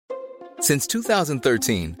Since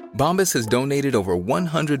 2013, Bombas has donated over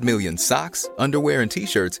 100 million socks, underwear, and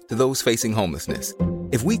T-shirts to those facing homelessness.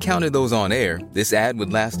 If we counted those on air, this ad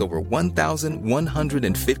would last over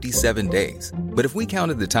 1,157 days. But if we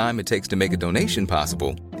counted the time it takes to make a donation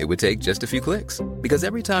possible, it would take just a few clicks. Because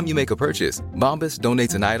every time you make a purchase, Bombas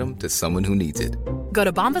donates an item to someone who needs it. Go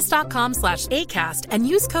to bombas.com/ACAST and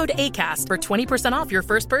use code ACAST for 20% off your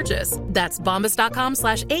first purchase. That's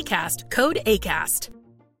bombas.com/ACAST, code ACAST.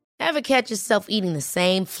 Ever catch yourself eating the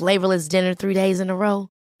same flavorless dinner 3 days in a row?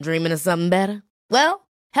 Dreaming of something better? Well,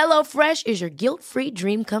 HelloFresh is your guilt-free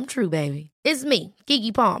dream come true, baby. It's me,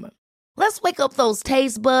 Keke Palmer. Let's wake up those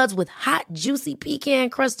taste buds with hot, juicy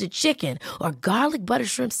pecan-crusted chicken or garlic butter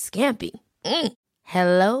shrimp scampi.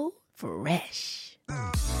 Hello Fresh.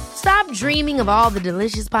 Stop dreaming of all the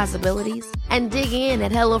delicious possibilities and dig in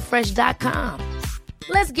at HelloFresh.com.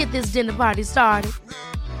 Let's get this dinner party started.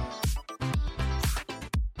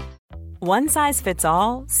 One size fits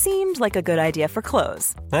all seemed like a good idea for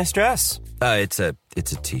clothes. Nice dress. It's a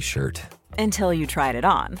t-shirt. Until you tried it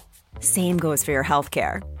on. Same goes for your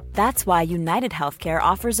healthcare. That's why United Healthcare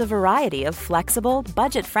offers a variety of flexible,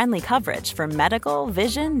 budget-friendly coverage for medical,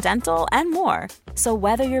 vision, dental, and more. So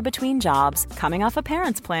whether you're between jobs, coming off a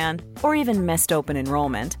parent's plan, or even missed open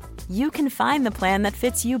enrollment, you can find the plan that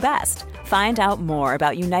fits you best. Find out more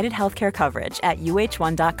about United Healthcare coverage at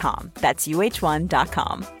uh1.com. That's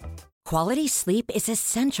uh1.com. Quality sleep is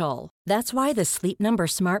essential. That's why the Sleep Number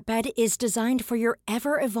Smart Bed is designed for your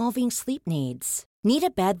ever-evolving sleep needs. Need a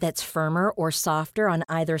bed that's firmer or softer on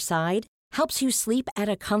either side? Helps you sleep at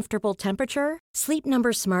a comfortable temperature? Sleep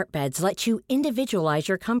Number Smart Beds let you individualize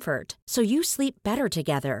your comfort, so you sleep better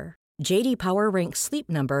together. J.D. Power ranks Sleep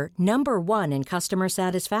Number #1 in customer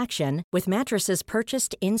satisfaction with mattresses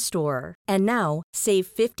purchased in-store. And now, save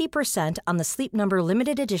 50% on the Sleep Number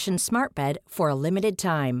Limited Edition Smart Bed for a limited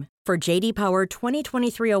time. For J.D. Power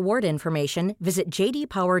 2023 award information, visit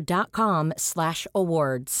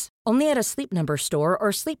jdpower.com/awards. Only at a Sleep Number store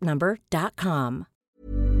or sleepnumber.com.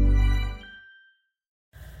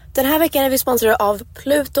 Den här veckan är vi sponsrade av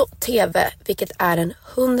Pluto TV, vilket är en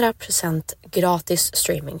 100% gratis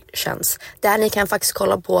streamingtjänst. Där ni kan faktiskt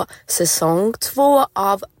kolla på säsong 2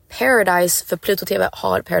 av Paradise, för Pluto TV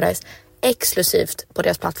har Paradise exklusivt på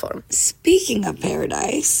deras plattform. Speaking of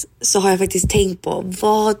Paradise så har jag faktiskt tänkt på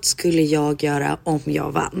vad skulle jag göra om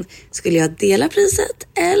jag vann? Skulle jag dela priset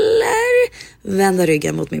eller vända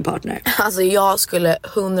ryggen mot min partner? Alltså jag skulle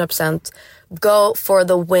 100% go for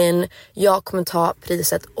the win. Jag kommer ta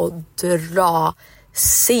priset och dra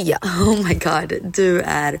Sia. Oh my god, du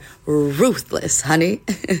är ruthless, honey.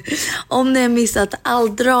 Om ni har missat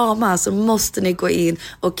all drama så måste ni gå in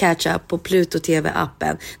och catch up på Pluto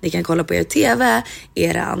TV-appen. Ni kan kolla på er TV,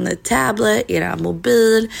 eran tablet, eran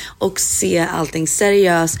mobil och se allting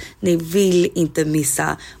seriöst. Ni vill inte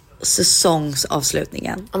missa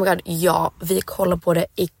säsongsavslutningen. Oh my god, ja, vi kollar på det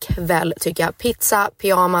ikväll tycker jag. Pizza,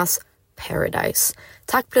 pyjamas, Paradise.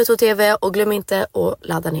 Tack Pluto TV och glöm inte att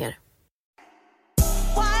ladda ner.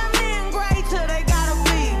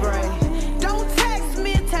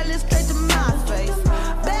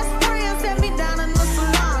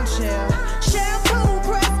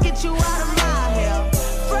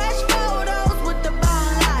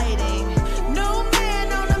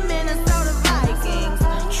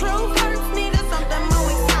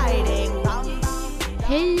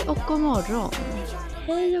 Hej och god morgon.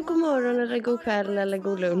 Hej och god morgon eller god kväll eller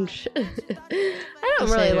god lunch. I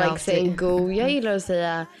don't really like saying go. Jag gillar att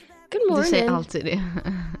säga good morning. Du säger alltid det. I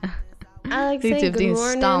like det är typ din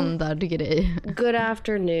morning, standardgrej. Good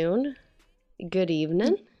afternoon. Good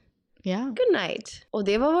evening. Yeah. Good night. Och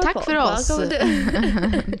det var vår Tack för oss.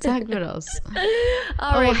 Tack för oss.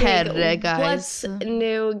 All right, herre, guys. What's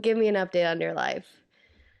new? Give me an update on your life.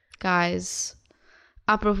 Guys,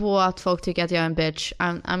 apropå att folk tycker att jag är en bitch.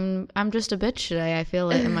 I'm just a bitch today. I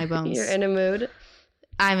feel it in my bones. You're in a mood.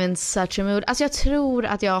 I'm in such a mood. Alltså jag tror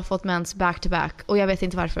att jag har fått mens back to back. Och jag vet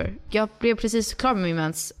inte varför. Jag blev precis klar med min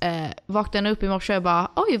mens. Vaknade upp i morse och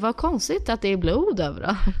bara, oj vad konstigt att det är blod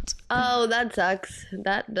överallt. Oh, that sucks.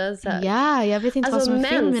 That does suck. Ja, jag vet inte vad som är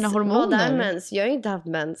fel med mina hormoner. Vad är mens? Jag har inte haft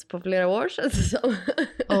mens på flera år sedan.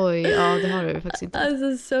 Oj, ja det har du faktiskt inte.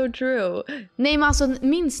 Alltså so true. Nej men alltså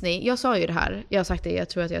minns ni? Jag sa ju det här. Jag har sagt det, jag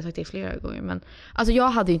tror att jag har sagt det flera gånger. Men alltså jag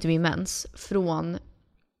hade ju inte min mens från...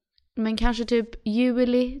 Men kanske typ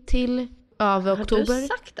juli till över oktober. Har du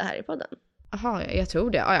sagt det här i podden? Jaha, jag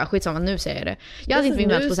tror det. Ja, skitsamma, nu säger jag det. Jag hade inte min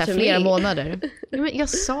mens på så här flera månader. Men jag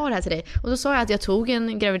sa det här till dig. Och då sa jag att jag tog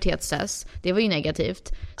en graviditetstest. Det var ju negativt.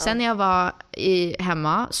 Sen när jag var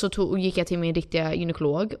hemma så gick jag till min riktiga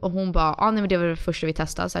gynekolog. Och hon bara, nej men det var det första vi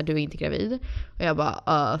testade. Så här, du är inte gravid. Och jag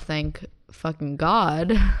bara, thank fucking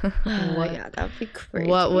God. Oh my God, that'd be crazy.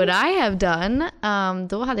 What would I have done?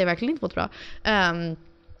 Då hade jag verkligen inte mått bra.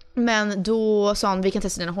 Men då sa han, vi kan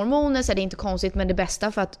testa dina hormoner, så är det inte konstigt, men det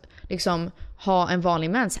bästa för att liksom ha en vanlig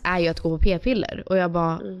mens är ju att gå på p-piller. Och jag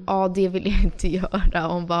bara, ja det vill jag inte göra.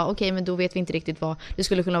 Och hon bara, okej, men då vet vi inte riktigt vad. Det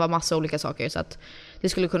skulle kunna vara massa olika saker, så att det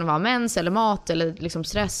skulle kunna vara mens eller mat eller liksom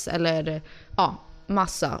stress eller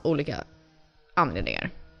massa olika anledningar.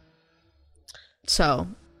 So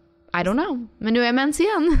I don't know. Men nu är jag mens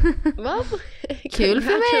igen. Wow. Kul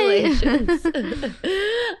för mig.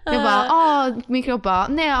 Jag bara, min kropp bara,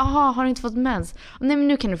 nej, har du inte fått mens? Nej, men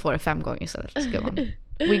nu kan du få det 5 gånger istället.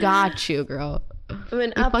 We got you, girl. I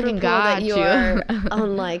mean, apropå that you are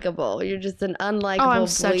unlikable. You're just an unlikable I'm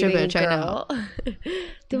such a bitch, girl. I know.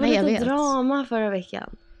 Det var lite drama förra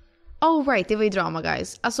veckan. Oh right, det var ju drama,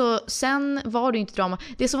 guys. Alltså sen var det inte drama.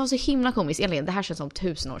 Det som var så himla komiskt, egentligen, det här känns som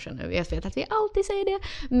 1000 år sedan nu. Jag vet att vi alltid säger det.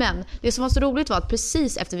 Men det som var så roligt var att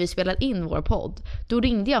precis efter vi spelade in vår podd, då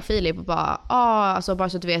ringde jag Filip och bara, alltså bara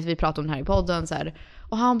så att du vet, vi pratade om den här i podden så här.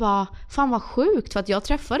 Och han bara, fan vad sjukt, för att jag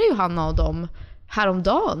träffade ju Hanna och dem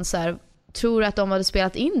häromdagen så här. Tror att de hade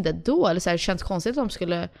spelat in det då, eller så här, känns konstigt att de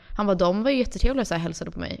skulle. Han bara, de var ju jättetrevliga så här,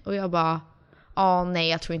 hälsade på mig. Och jag bara, nej,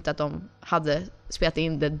 jag tror inte att de hade spelat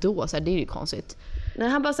in det då, så här, det är ju konstigt. Nej,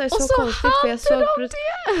 han bara sa så konstigt, för jag såg det.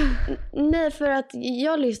 Nej, för att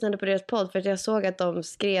jag lyssnade på deras podd för att jag såg att de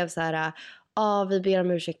skrev så här, vi ber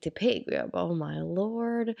om ursäkt till Peg. Och jag bara, oh my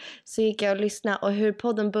lord. Så gick jag och lyssnade, och hur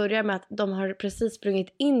podden börjar med att de har precis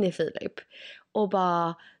sprungit in i Filip och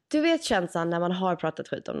bara, du vet känslan när man har pratat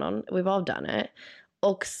skit om någon, we've all done it.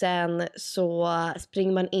 Och sen så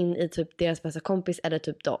springer man in i typ deras bästa kompis eller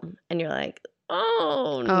typ dem, and you're like,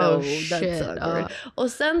 oh no, that's awkward. Och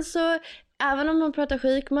sen så, även om man pratar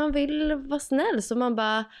skit, man vill vara snäll, så man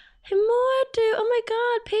bara, hur mår du? Oh my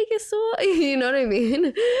god, Peg är så... You know what I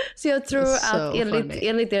mean? Så jag tror att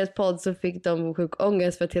enligt deras podd så fick de sjuk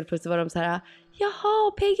ångest, för att helt plötsligt var de så här,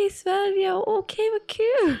 jaha, Peg är i Sverige, okej, vad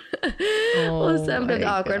kul. Och sen blev det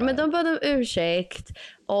awkward. Men de bad om ursäkt.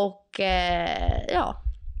 Och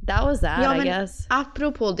that was that, I guess.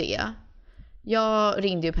 Apropå det, jag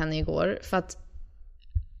ringde ju Penny igår för att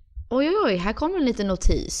oj, här kommer en liten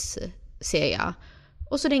notis, ser jag.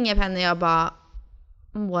 Och så ringer jag Penny och jag bara,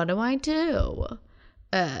 what do I do?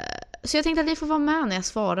 Så jag tänkte att ni får vara med när jag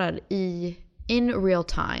svarar in real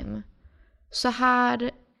time. Så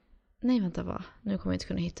här. Nej, vänta, va? Nu kommer jag inte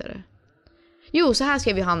kunna hitta det. Jo, så här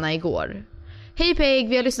skrev ju Hanna igår. Hej Peg,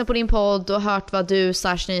 vi har lyssnat på din podd och hört vad du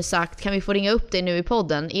 /ni sagt. Kan vi få ringa upp dig nu i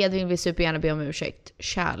podden? Edvin vill supergärna be om ursäkt.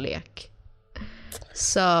 Kärlek.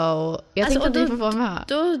 Så jag tänkte att ni får vara med.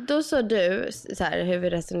 Då sa du så här, hur vi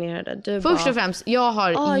resonerade. Du först och främst, jag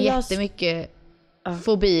har jättemycket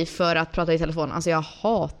fobi för att prata i telefon. Alltså jag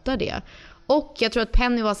hatar det. Och jag tror att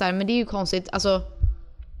Penny var så här, men det är ju konstigt. Alltså,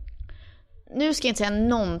 nu ska jag inte säga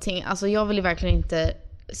någonting. Alltså jag vill ju verkligen inte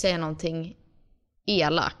säga någonting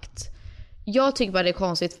elakt. Jag tycker bara det är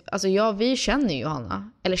konstigt. Alltså vi känner ju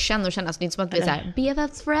Hanna. Eller känner. Alltså, det är inte som att vi är såhär, be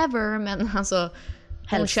that's forever. Men alltså,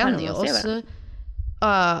 hon känner ju oss.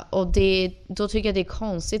 Och då tycker jag det är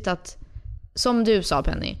konstigt att, som du sa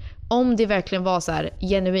Penny, om det verkligen var så här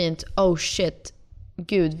genuint, oh shit,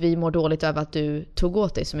 gud, vi mår dåligt över att du tog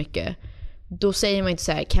åt dig så mycket. Då säger man inte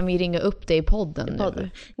så här, kan vi ringa upp dig i podden nu?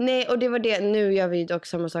 Nej, och det var det. Nu gör vi dock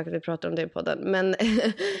samma sak att vi pratar om det i podden. Men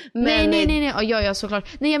nej. Ja, såklart.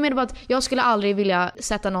 Nej, jag menar bara att jag skulle aldrig vilja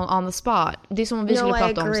sätta någon on the spot. Det är som om vi skulle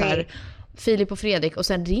prata om så här, Filip och Fredrik, och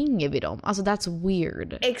sen ringer vi dem. Alltså that's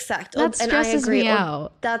weird. Exakt. That stresses me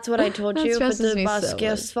out. That's what I told you. För du bara, ska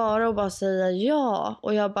jag svara och bara säga ja?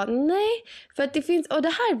 Och jag bara, nej. För att det finns, och det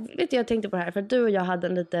här, vet jag tänkte på det här. För att du och jag hade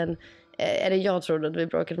en liten, eller jag trodde att vi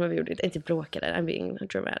bråkade, men vi gjorde inte bråkade, I'm being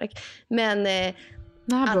dramatic. Men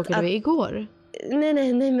när bråkade vi igår?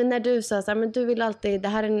 Nej, men när du sa så här, men du vill alltid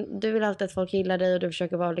att folk gillar dig och du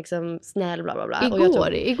försöker vara liksom snäll, bla bla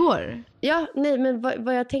bla. Igår? Ja, nej, men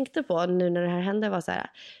vad jag tänkte på nu när det här hände var så här,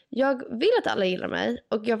 jag vill att alla gillar mig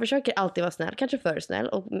och jag försöker alltid vara snäll, kanske för snäll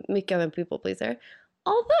och mycket av en people pleaser.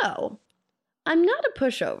 Although I'm not a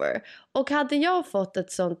pushover. Och hade jag fått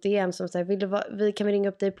ett sånt DM som säger, kan vi ringa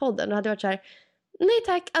upp dig i podden? Då hade jag varit så här, nej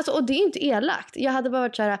tack. Alltså, och det är inte elakt. Jag hade bara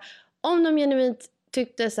varit så här, om de genuint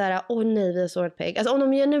tyckte så här, åh nej, vi har sårat Peg. Alltså om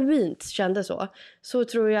de genuint kände så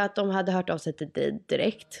tror jag att de hade hört av sig till dig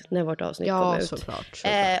direkt när vårt avsnitt kom ut. Såklart.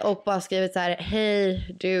 Och bara skrivit så här,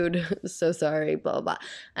 hej dude, so sorry, bla bla.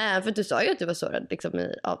 För du sa ju att du var sårad liksom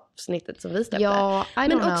i avsnittet som vi släppte. Ja, I don't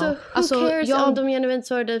men know. också, who cares om de genuint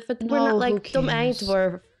sårade dig? För att we're not like, de är inte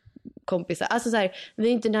våra kompisar. Alltså så här, vi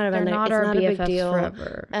är inte nära vänner. It's not a big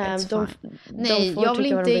deal. Nej, jag vill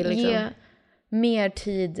inte ge mer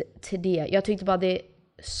tid till det. Jag tyckte bara det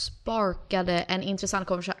sparkade en intressant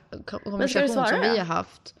konversation som vi har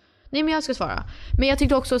haft. Nej, men jag ska svara. Men jag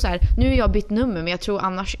tyckte också så här, nu har jag bytt nummer, men jag tror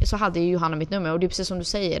annars så hade ju Johanna mitt nummer. Och det är precis som du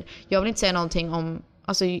säger. Jag vill inte säga någonting om,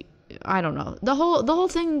 alltså, I don't know. The whole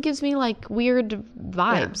thing gives me like weird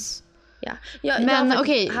vibes. Yeah. Men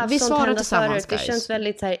okej, vi svarar tillsammans, guys. Det känns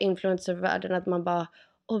väldigt så här influencervärlden att man bara,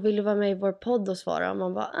 vill du vara med i vår podd och svara? Och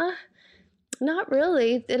man bara, not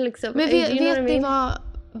really. Det är liksom, men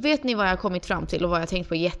vet ni vad jag har kommit fram till och vad jag har tänkt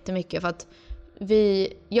på jättemycket? För att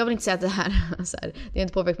jag vill inte säga att det här, så här det har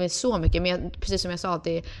inte påverkat mig så mycket, men precis som jag sa, att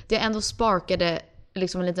det ändå sparkade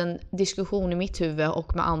liksom en liten diskussion i mitt huvud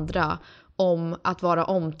och med andra om att vara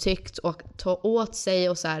omtyckt och ta åt sig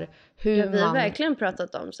och så här, hur vi har verkligen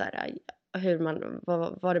pratat om så här, hur man,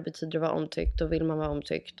 vad det betyder att vara omtyckt och vill man vara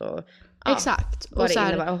omtyckt och exakt och, så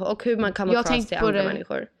här, och hur man kan vara across till andra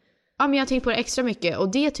människor. Ja, men jag har tänkt på det extra mycket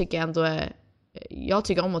och det tycker jag ändå är, jag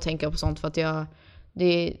tycker om att tänka på sånt för att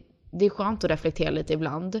det är skönt att reflektera lite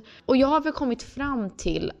ibland. Och jag har väl kommit fram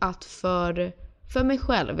till att för mig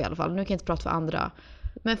själv i alla fall, nu kan jag inte prata för andra,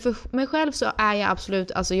 men för mig själv så är jag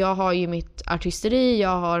absolut, alltså jag har ju mitt artisteri,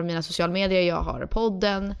 jag har mina sociala medier, jag har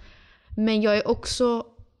podden, men jag är också,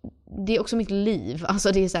 det är också mitt liv,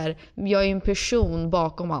 alltså det är så här, jag är en person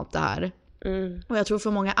bakom allt det här. Och jag tror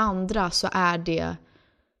för många andra så är det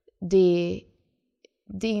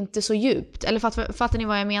är inte så djupt. Eller fattar ni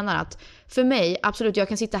vad jag menar? Att för mig, absolut, jag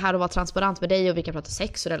kan sitta här och vara transparent med dig och vi kan prata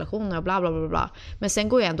sex och relationer och bla bla bla bla. Men sen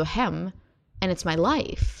går jag ändå hem and it's my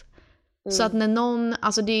life. Så att när någon,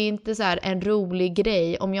 alltså det är inte så här en rolig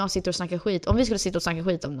grej om jag sitter och snackar skit. Om vi skulle sitta och snacka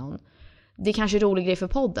skit om någon. Det är kanske en rolig grej för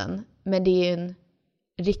podden, men det är en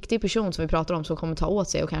riktig person som vi pratar om som kommer ta åt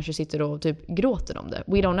sig och kanske sitter och typ gråter om det.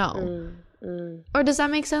 We don't know. Or does that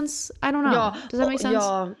make sense? I don't know. Ja, does that make sense?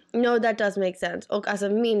 Ja, no, that does make sense. Och alltså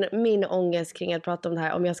min ångest kring att prata om det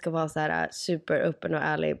här, om jag ska vara så här super öppen och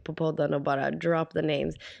ärlig på podden och bara drop the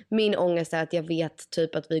names. Min ångest är att jag vet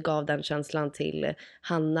typ att vi gav den känslan till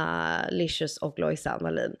Hanna Licious och Lojsan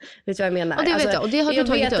Wallin. Vet du vad jag menar? Och det vet jag, och det har du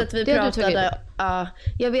tagit upp.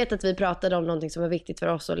 Jag vet att vi pratade om någonting som var viktigt för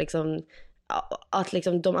oss och liksom att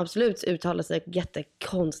liksom de absolut uttalar sig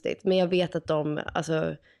jättekonstigt, men jag vet att de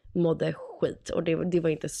alltså mådde skit och det var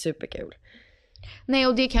inte superkul. Nej,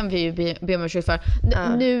 och det kan vi ju be om ursäkt för.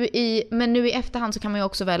 Men nu i efterhand så kan man ju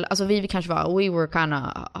också väl, alltså vi kanske var, we were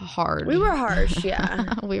kinda hard. We were harsh, yeah.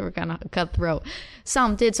 We were kinda cutthroat.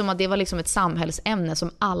 Samtidigt som att det var liksom ett samhällsämne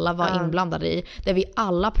som alla var inblandade i, där vi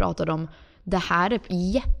alla pratade om det här är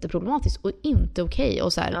jätteproblematiskt och inte okej.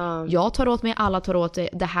 Och så här, jag tar åt mig, alla tar åt sig,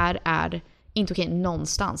 det här är inte okej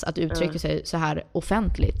någonstans att uttrycka sig så här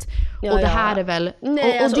offentligt. Och det här är väl...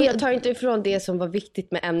 Nej, och jag tar inte ifrån det som var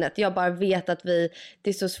viktigt med ämnet. Jag bara vet att det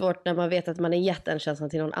är så svårt när man vet att man är gett en känsla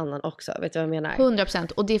till någon annan också. Vet du vad jag menar?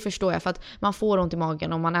 100%. Och det förstår jag, för att man får ont i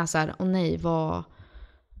magen om man är så här, nej, vad...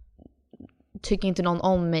 Tycker inte någon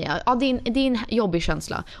om mig. Ja, det är en jobbig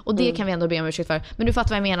känsla. Och det kan vi ändå be om ursäkt för. Men du fattar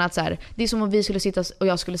vad jag menar, att så här, det är som om vi skulle sitta och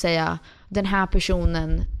jag skulle säga, den här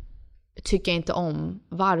personen tycker jag inte om.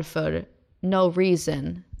 Varför? No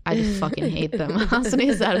reason. I just fucking hate them. Alltså det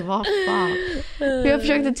är så här, vad fan. För jag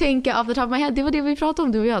försökte tänka off the top of my head. Det var det vi pratade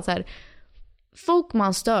om, du och jag. Så här, folk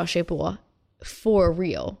man stör sig på for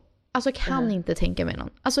real. Alltså kan inte tänka mig någon.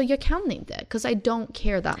 Alltså jag kan inte. Because I don't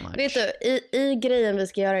care that much. Vet du, i grejen vi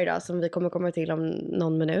ska göra idag, som vi kommer komma till om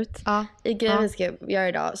någon minut. I grejen vi ska göra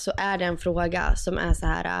idag så är det en fråga som är så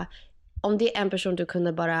här: om det är en person du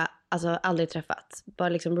kunde bara alltså aldrig träffat, bara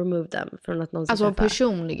liksom remove them från att någon ska alltså träffa.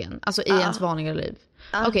 Personligen, alltså i ens vanliga liv.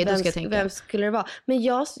 Okej, då ska jag tänka. Vem skulle det vara? Men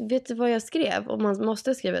jag vet vad jag skrev, och man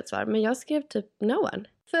måste skriva ett svar, men jag skrev typ no one.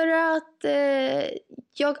 För att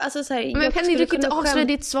jag, alltså så här, men Penny, du kan inte avslöja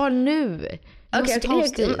ditt svar nu.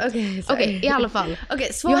 Okej, i alla fall.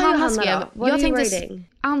 Okej, svar Johanna skrev. Jag tänkte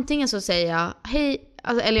antingen så säga hej,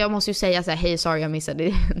 alltså, eller jag måste ju säga så här, hej, sorry jag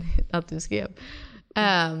missade att du skrev.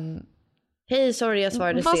 Hej, sorry jag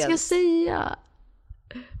svarade sent. Vad ska jag säga?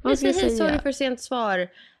 Hej, sorry för sent svar.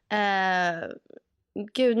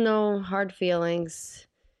 Gud, no hard feelings.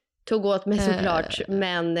 Tog åt mig såklart,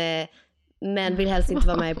 men vill helst inte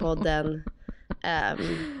vara med i podden.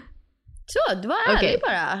 Så, det var ärlig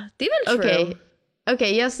bara. Det är väl true.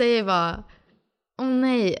 Okej, jag säger bara,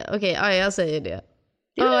 nej, okej, jag säger det.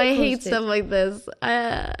 I hate stuff like this.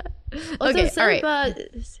 Okej,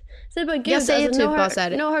 säg bara gud, jag säger alltså, typ bara så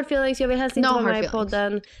här, no hard feelings, jag vill helst inte vara med i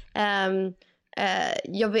podden.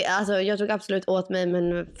 Jag tog absolut åt mig,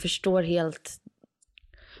 men förstår helt.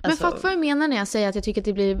 Men fuck vad jag menar när jag säger att jag tycker att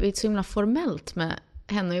det blir så himla formellt med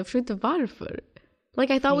henne. Jag förstår inte varför.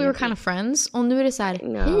 Like I thought we were kind of friends. Och nu är det så här,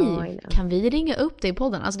 hej, kan vi ringa upp dig i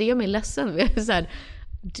podden? Alltså det gör mig ledsen. Vi är så här,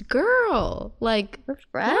 girl, like we're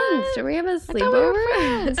friends. Do we have a sleepover? We were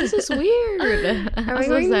friends. This is weird. Are we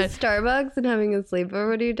going to Starbucks and having a sleepover?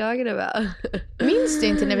 What are you talking about? Minns du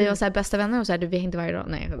inte när vi var så här bästa vänner och så här, vi hängde varje dag?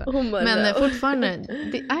 Nej, men fortfarande,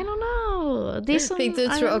 I don't know. Det är som, du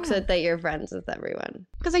tror också att you're friends with everyone.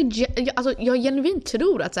 Jag genuint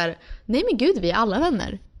tror att så här, nej men gud, vi är alla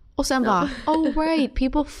vänner. Och sen bara, oh right,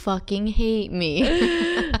 people fucking hate me.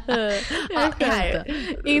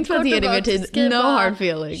 Inte för att ge dig mer tid. No hard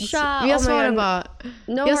feelings. Jag svarar bara,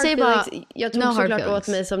 jag säger bara, jag tog såklart åt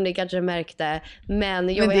mig som ni kanske märkte. Men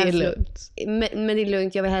det är lugnt. Men det är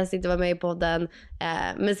lugnt, jag vill helst inte vara med i podden.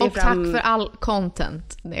 Men och tack för all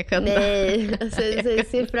content. Nej,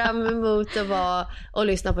 se fram emot att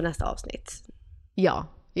lyssna på nästa avsnitt. Ja.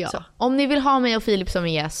 Så. Om ni vill ha mig och Filip som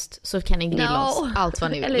en gäst så kan ni grilla oss allt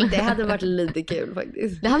vad ni vill. Eller det hade varit lite kul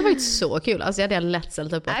faktiskt. Det hade varit så kul. Alltså jag hade lätt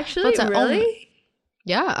ställt upp på. Actually, really?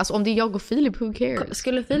 Alltså om det är jag och Filip, who cares?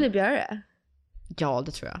 Skulle Filip göra det? Ja,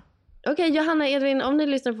 det tror jag. Okej, Johanna, Edvin, om ni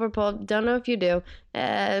lyssnar på podd, don't know if you do,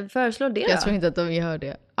 föreslå det då. Jag tror inte att de gör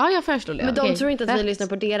det. Ja, jag föreslår det. Men de tror inte att vi lyssnar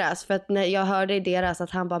på deras. För att när jag hörde i deras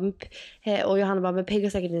att han bara, och Johanna bara, men Peg har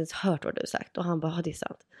säkert inte ens hört vad du sagt. Och han bara, det är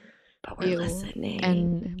sant. But we're listening.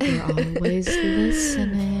 And we're always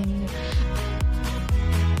listening.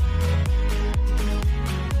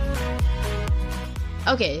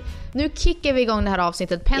 Okej, nu kickar vi igång det här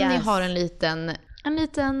avsnittet. Penny har en liten,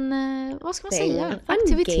 vad ska man säga?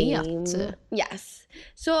 Aktivitet. Yes.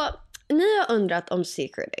 Så ni har undrat om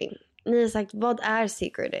secreting. Ni har sagt, vad är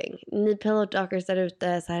secreting? Ni pillow talkers där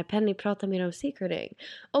ute, så här, Penny, prata mer om secreting.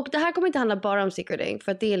 Och det här kommer inte handla bara om secreting,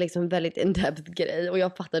 för att det är liksom väldigt in-depth grej. Och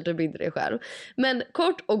jag fattar typ inte det själv. Men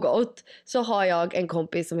kort och gott så har jag en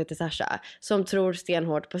kompis som heter Sasha, som tror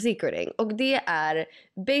stenhårt på secreting. Och det är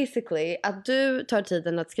basically att du tar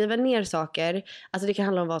tiden att skriva ner saker. Alltså det kan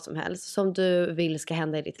handla om vad som helst som du vill ska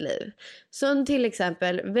hända i ditt liv. Så till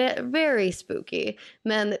exempel, very spooky.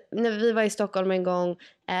 Men när vi var i Stockholm en gång,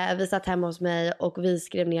 vi satt hemma hos mig och vi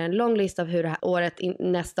skrev ner en lång lista av hur det här året,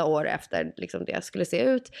 nästa år efter liksom det skulle se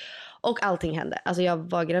ut. Och allting hände. Alltså jag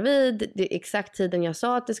var gravid, det är exakt tiden jag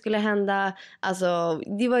sa att det skulle hända. Alltså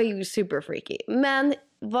det var ju super freaky. Men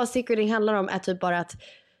vad secreting handlar om är typ bara att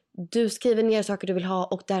du skriver ner saker du vill ha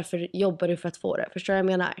och därför jobbar du för att få det. Förstår du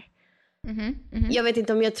vad jag menar? Jag vet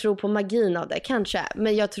inte om jag tror på magin av det, kanske.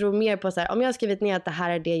 Men jag tror mer på så här, om jag har skrivit ner att det här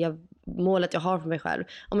är det målet jag har för mig själv,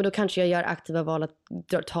 men då kanske jag gör aktiva val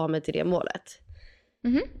att ta mig till det målet.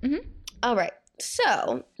 All right.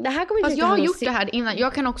 So, det här kommer inte jag har gjort det här innan.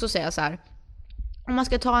 Jag kan också säga så här, om man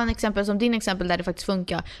ska ta en exempel som din exempel där det faktiskt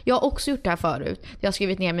funkar. Jag har också gjort det här förut. Jag har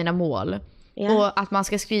skrivit ner mina mål. Och att man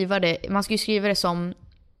ska skriva det, man ska ju skriva det som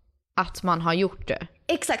att man har gjort det.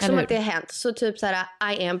 Exakt, som att det har hänt. Så typ så här,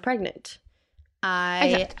 I am pregnant.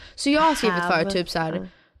 Exakt. Så jag har skrivit för typ så här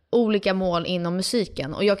olika mål inom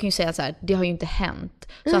musiken. Och jag kan ju säga så här, det har ju inte hänt.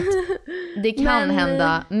 Så att det kan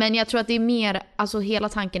hända. Men jag tror att det är mer, alltså hela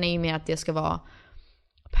tanken är ju mer att det ska vara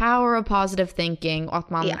power of positive thinking. Och att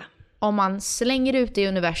man, om man slänger ut det i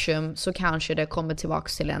universum så kanske det kommer tillbaka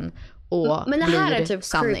till en och men det här blir är typ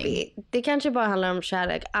sanning. Creepy. Det kanske bara handlar om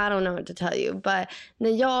kärlek. I don't know what to tell you. But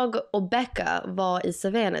när jag och Becca var i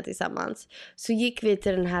Savannah tillsammans så gick vi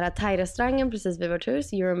till den här thai-restaurangen precis vid vårt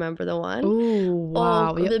hus. You remember the one? Ooh, wow.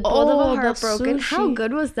 Och vi båda var heartbroken. How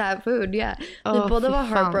good was that food? Yeah. Vi båda var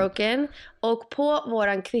heartbroken. Och på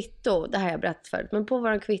våran kvitto, det här har jag berättat förut, men på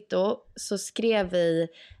våran kvitto så skrev vi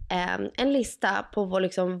en lista på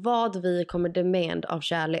liksom, vad vi kommer demand av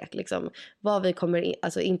kärlek. Liksom, vad vi kommer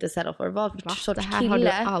alltså, inte settle för. Vad för sorts det här kille. har du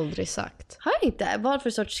aldrig sagt. Har jag inte? Vad för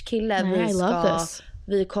sorts kille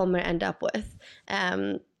vi kommer end up with.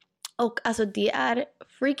 Och alltså det är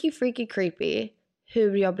freaky creepy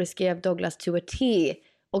hur jag beskrev Douglas to a T.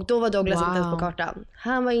 Och då var Douglas inte ens på kartan.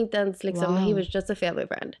 Han var inte ens liksom, he was just a family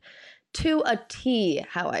friend. To a T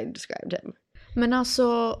how I described him. Men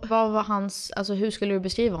alltså, vad var hans, alltså hur skulle du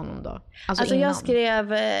beskriva honom då? Alltså jag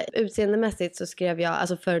skrev, utseendemässigt så skrev jag,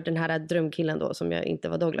 alltså för den här drömkillen då som jag inte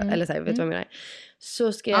var Douglas, eller så här, vet du vad jag menar?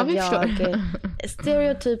 Så skrev jag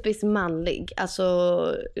stereotypiskt manlig, alltså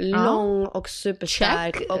lång och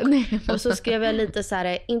superstark. Och så skrev jag lite så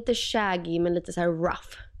här, inte shaggy men lite så här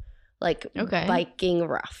rough. Like Viking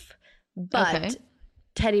rough. But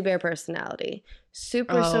teddy bear personality.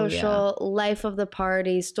 Super social, life of the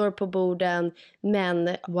party, står på borden,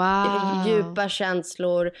 men djupa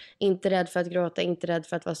känslor, inte rädd för att gråta, inte rädd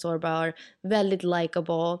för att vara sårbar, väldigt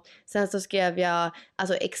likable. Sen så skrev jag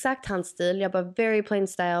alltså exakt hans stil, jag bara very plain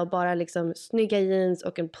style, bara liksom snygga jeans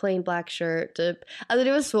och en plain black shirt typ. Alltså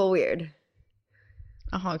det var så weird.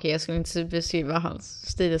 Jaha, okej, jag skulle inte beskriva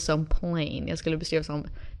hans stil som plain. Jag skulle beskriva som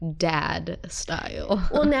dad style.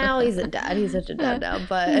 Well, now he's a dad. He's such a dad now.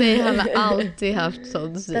 But nej, han har alltid haft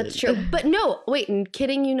sån stil. That's true. But no, wait,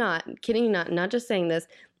 kidding you not just saying this.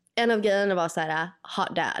 En av grejerna var såhär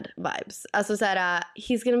hot dad vibes. Alltså såhär,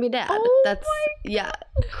 he's gonna be dad. That's, yeah,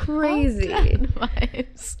 crazy.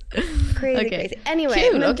 Vibes. Crazy, okay. crazy. Anyway,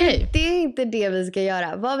 cool, men okay. det är inte det vi ska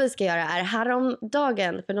göra. Vad vi ska göra är,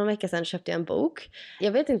 häromdagen, för någon vecka sedan köpte jag en bok.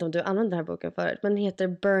 Jag vet inte om du använt den här boken förut, men den heter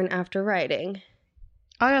Burn After Writing.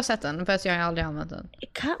 Ja, jag har sett den, fast jag har aldrig använt den.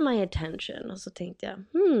 It caught my attention. Och så tänkte jag,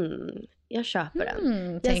 jag köper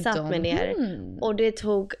den. Jag satt mig ner. Och det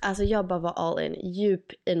tog, alltså jag bara var all in, djup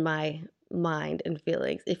in my mind and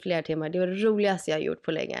feelings i flera timmar. Det var det roligaste jag har gjort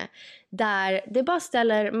på länge. Där det bara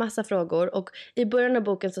ställer massa frågor. Och i början av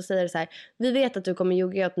boken så säger det så här: vi vet att du kommer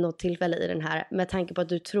ljuga åt något tillfälle i den här, med tanke på att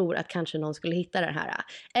du tror att kanske någon skulle hitta den här.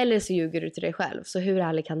 Eller så ljuger du till dig själv. Så hur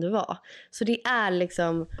ärlig kan du vara? Så det är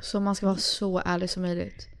liksom, så man ska vara så ärlig som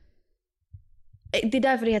möjligt. det är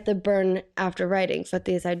därför det heter Burn After Writing. För att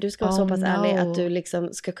det är så här, du ska vara så pass ärlig att du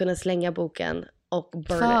liksom ska kunna slänga boken och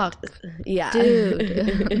burn it. Yeah. Dude.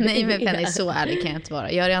 Nej, men Penny, så ärlig kan jag inte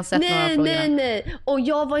vara. Jag har redan sett några frågor. Nej. Och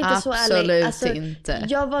jag var inte så ärlig. Absolut inte.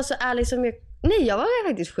 Jag var så ärlig som jag... Nej, jag var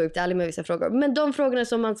faktiskt sjukt ärlig med vissa frågor. Men de frågorna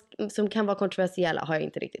som kan vara kontroversiella har jag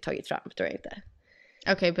inte riktigt tagit fram, tror jag inte.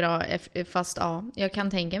 Okej, bra. Fast jag kan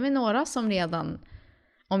tänka mig några som redan...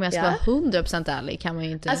 Om jag ska vara 100% ärlig kan man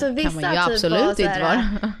ju inte... Alltså, vissa kan man ju typ absolut inte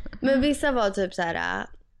vara. Men vissa var typ så här...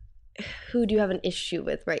 Who do you have an issue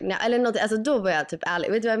with right now? Eller något, alltså då var jag typ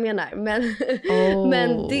ärlig. Vet du vad jag menar?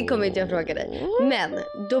 Men det kommer inte jag fråga dig. Men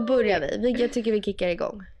då börjar vi. Jag tycker vi kickar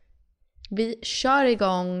igång. Vi kör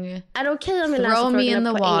igång. Är det okej om jag läser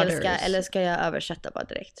frågorna på engelska? Eller ska jag översätta bara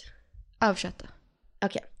direkt? Översätta.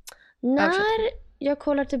 Okej. När jag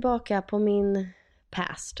kollar tillbaka på min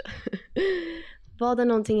past, vad är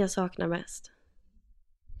någonting jag saknar mest?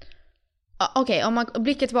 Okej, om man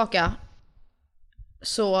blickar tillbaka,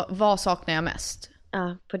 så vad saknar jag mest?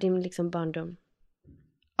 Ja, på din liksom barndom.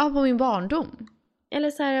 Ja, på min barndom.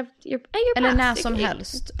 Eller så här, your eller past. när som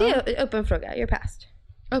helst. Det är öppen fråga, your past.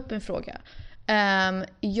 Öppen fråga.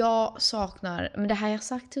 Jag saknar, men det här har jag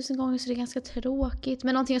sagt 1000 gånger så det är ganska tråkigt.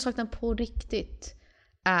 Men någonting jag saknar på riktigt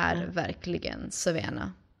är verkligen Savannah.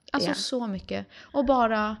 Alltså så mycket. Och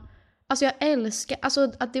bara, alltså jag älskar,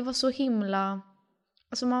 alltså att det var så himla...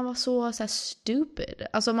 Alltså man var så här stupid.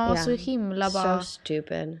 Alltså man var så himla bara... So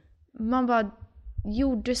stupid. Man bara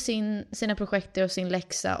gjorde sina projekter och sin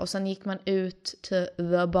läxa. Och sen gick man ut till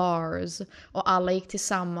the bars. Och alla gick till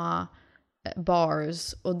samma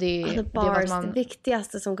bars. Och det var man... Det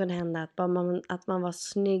viktigaste som kunde hända. Att man var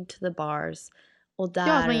snygg till the bars. Och där...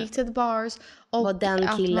 Ja, att man gick till the bars. Och var den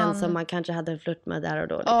killen som man kanske hade en flört med där och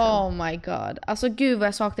då. Liksom. Oh my god. Alltså gud vad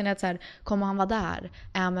jag saknade att så här, kommer han vara där?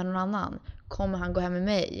 Är han med någon annan? Kommer han gå hem med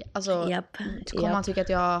mig? Alltså, kommer han tycka att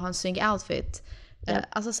jag har en snygg outfit?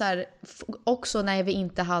 Alltså så här, också när jag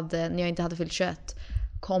inte hade fyllt 21.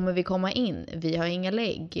 Kommer vi komma in? Vi har inga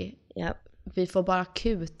lägg. Vi får bara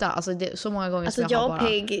kuta. Alltså det är så många gånger alltså som jag har bara... bara...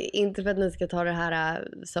 Peg, inte för att ni ska ta det här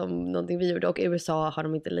som någonting vi gjorde. Och i USA har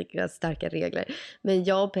de inte lika starka regler. Men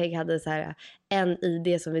jag och Peg hade så här en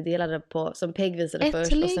idé som vi delade på. Som Peg visade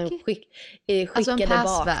först. Och sen skickade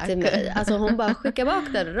bak till mig. Alltså hon bara skickade bak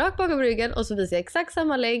den rakt bakom ryggen. Och så visade jag exakt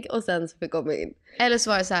samma lägg. Och sen så fick komma in. Eller så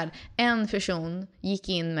var det så här. En person gick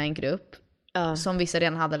in med en grupp. Som vissa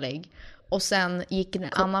redan hade lägg. Och sen gick en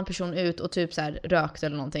annan person ut och typ så här rökte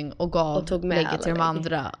eller någonting och gav lägget till de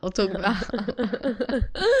andra och tog med.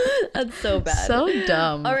 That's so bad. So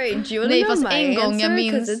dumb. All right, do you want to know my answer?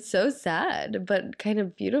 Because it's so sad but kind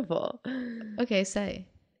of beautiful. Okay, say.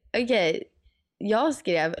 Okay, jag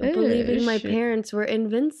skrev believing my parents were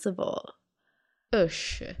invincible.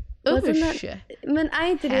 Usch. Men är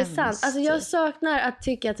inte det sant? Alltså jag saknar att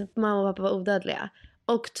tycka att mamma och pappa var odödliga.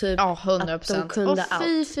 Och typ 100%. Att de kunde allt.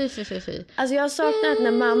 Fy. Alltså jag saknar att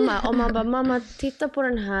när mamma titta på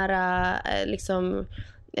den här liksom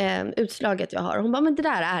utslaget jag har. Hon bara, men det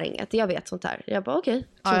där är inget. Jag vet sånt här. Jag bara, okej.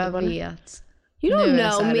 Ja, jag vet. You don't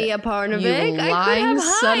know me, Parnevik. I could have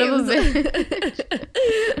hives.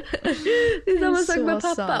 Det är samma sak med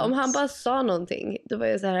pappa. Sant. Om han bara sa någonting, då var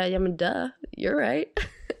jag så här, ja men duh, you're right.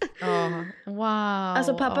 Wow.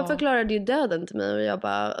 Alltså pappa förklarade ju döden till mig och jag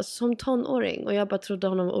bara, alltså, som tonåring, och jag bara trodde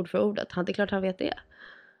honom ord för ordet. Det är klart han vet det.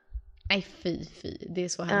 Nej fy, det är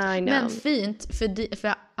så hemskt. Men fint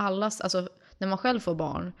för allas, alltså när man själv får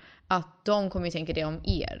barn, att de kommer ju tänka det om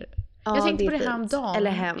er. Jag tänkte på det här om dagen.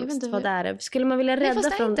 Eller hemskt, vad är det? Skulle man vilja rädda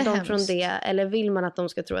dem från det, eller vill man att de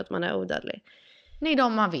ska tro att man är odödlig? Nej,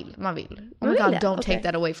 man vill. Oh my god, don't take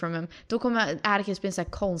that away from him. Då kommer Atticus bli en sån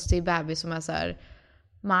här konstig bebis som är så här: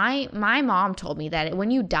 My mom told me that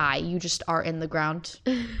when you die you just are in the ground.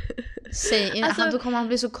 Då kommer han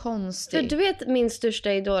bli så konstig. Du vet min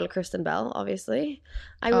största idol Kristen Bell, obviously.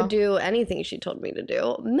 I would do anything she told me to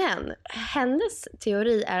do. Men hennes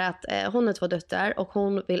teori är att hon har 2 döttrar och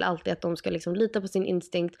hon vill alltid att de ska liksom lita på sin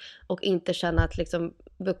instinkt och inte känna att liksom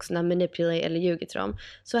vuxna manipulerar eller ljuger till dem.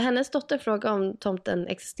 Så hennes dotter frågade om tomten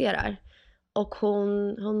existerar och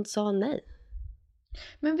hon sa nej.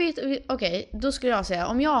 Men okej, då skulle jag säga,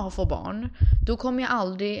 om jag får barn, då kommer jag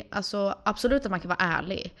aldrig, alltså absolut att man kan vara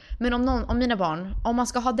ärlig. Men om mina barn, om man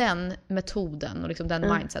ska ha den metoden och liksom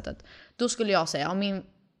den mindsetet, då skulle jag säga, om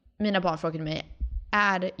mina barn frågade mig,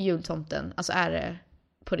 är jultomten, alltså är det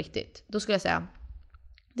på riktigt? Då skulle jag säga,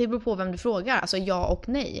 det beror på vem du frågar, alltså ja och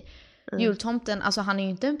nej. Jultomten, alltså han är ju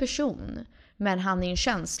inte en person, men han är en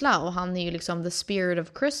känsla och han är ju liksom the spirit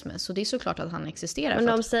of Christmas. Så det är såklart att han existerar. Men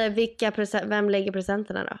de säger, vem lägger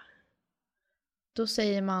presenterna då? Då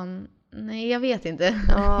säger man, nej jag vet inte.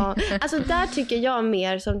 Ja, alltså där tycker jag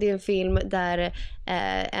mer som det är en film där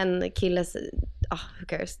en kille, who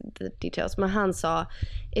cares the details, men han sa,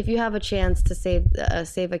 if you have a chance to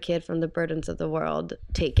save a kid from the burdens of the world,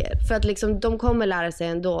 take it. För att liksom de kommer lära sig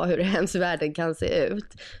ändå hur hemskt världen kan se ut.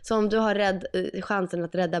 Så om du har chansen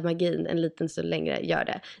att rädda magin en liten stund längre, gör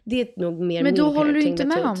det. Det är nog mer. Men då håller du inte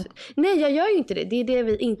med om? Nej, jag gör ju inte det. Det är det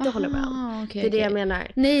vi inte håller med om. Okay, det är det jag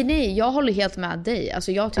menar. Nej, jag håller helt med dig.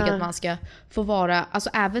 Alltså jag tycker att man ska få vara, alltså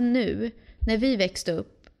även nu när vi växte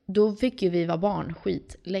upp, då fick ju vi vara barn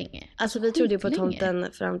länge. Alltså vi trodde ju på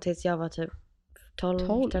tomten fram tills jag var typ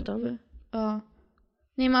 12-13. Ja.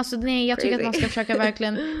 Nej men alltså jag tycker att man ska försöka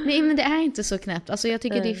verkligen. Nej men det är inte så knäppt. Alltså jag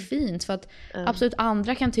tycker det är fint för att absolut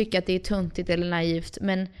andra kan tycka att det är tuntigt eller naivt,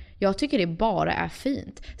 men jag tycker det bara är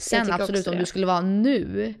fint. Sen absolut om du skulle vara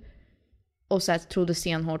nu och så här, trodde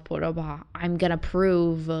stenhårt på det och bara I'm gonna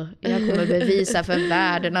prove, jag kommer bevisa för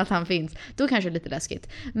världen att han finns. Då kanske det är lite läskigt.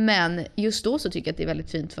 Men just då så tycker jag att det är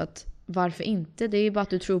väldigt fint, för att varför inte? Det är ju bara att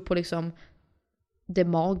du tror på liksom det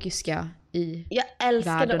magiska i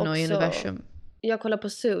världen och universum. Jag kollade på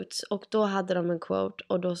Suits och då hade de en quote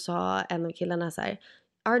och då sa en av killarna så här: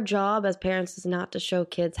 our job as parents is not to show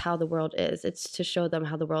kids how the world is, it's to show them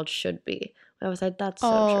how the world should be. Och jag var såhär, that's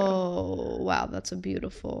so true. Oh, wow, that's a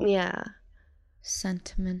beautiful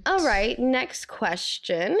sentiment. All right, next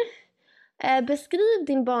question. Beskriv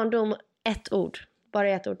din barndom ett ord. Bara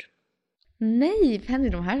ett ord. Nej, Penny,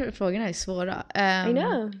 de här frågorna är svåra. I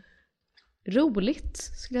know. Roligt,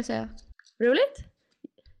 skulle jag säga. Roligt?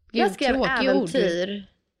 Jag skrev äventyr. Ord.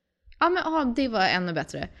 Ja, men det var ännu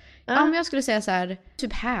bättre. Ja, men jag skulle säga så här,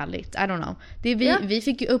 typ härligt, I don't know. Vi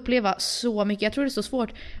fick ju uppleva så mycket, jag tror det är så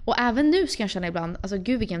svårt. Och även nu ska jag känna ibland, alltså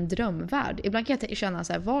gud vilken drömvärld. Ibland kan jag känna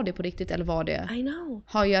så här, var det på riktigt eller var det? I know.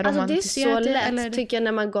 Har jag romantiserat det? Är så lätt, eller? tycker jag,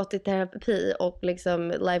 när man gått i terapi och liksom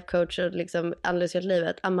life coach och liksom analyserat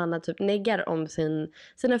livet. Amanda typ neggar om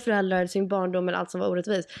sina föräldrar, sin barndom och allt som var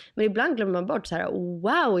orättvist. Men ibland glömmer man bort så här,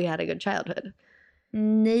 wow, we had a good childhood.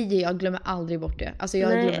 Nej, jag glömmer aldrig bort det. Alltså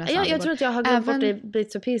jag tror att jag har glömt bort det i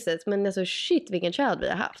bits och pieces. Men alltså shit, vilken child vi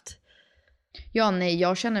har haft. Ja, nej,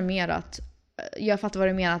 jag känner mer att, jag fattar vad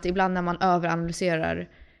du menar, att ibland när man överanalyserar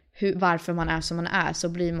varför man är som man är, så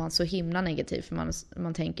blir man så himla negativ. För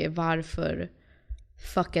man tänker, varför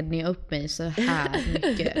fuckade ni upp mig så här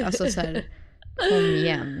mycket? Alltså så här, kom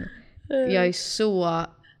igen. Jag är så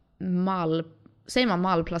säger man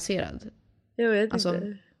malplacerad? Jag vet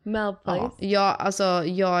inte.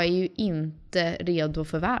 Jag är ju inte redo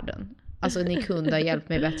för världen. Alltså ni kunde ha hjälpt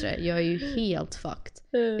mig bättre. Jag är ju helt fucked.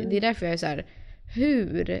 Det är därför jag är så här,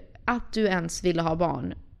 hur att du ens ville ha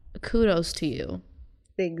barn. Kudos to you.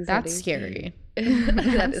 That's scary.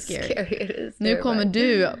 That's scary. Nu kommer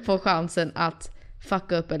du få chansen att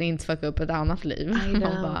fucka upp eller inte fucka upp ett annat liv. I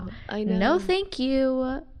know. No thank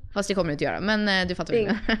you. Fast det kommer du inte göra, men du fattar vad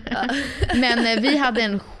jag Men vi hade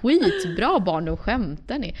en skitbra barndom,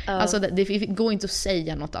 skämtar ni? Alltså det går inte att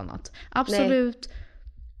säga något annat. Absolut.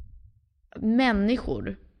 Nej.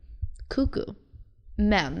 Människor, kuku.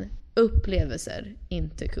 Men upplevelser,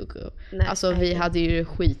 inte kuku. Nej, alltså vi hade ju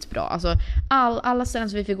skitbra. Alltså alla ställen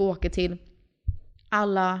som vi fick åka till,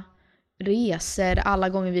 alla resor, alla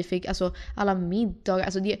gånger vi fick, alltså alla middagar,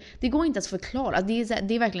 alltså det går inte att förklara. Det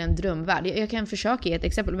är verkligen en drömvärld. Jag kan försöka ge ett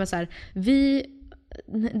exempel, men så här,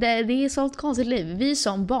 det är så ett konstigt liv. Vi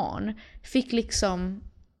som barn fick liksom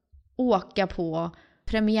åka på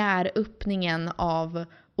premiäröppningen av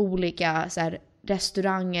olika så här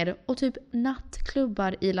restauranger och typ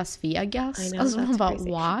nattklubbar i Las Vegas. Alltså man bara,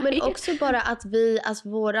 why? Men också bara att alltså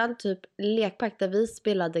våran typ lekpark där vi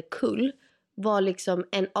spelade kull var liksom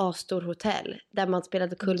en A-stor hotell där man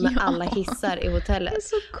spelade kull med alla hissar i hotellet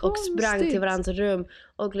och sprang till varandras rum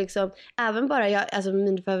och liksom även bara alltså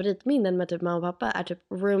min favoritminnen med typ mamma och pappa är typ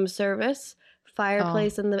room service,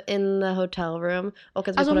 fireplace in the hotel room och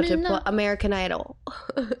att vi kollar typ på American Idol.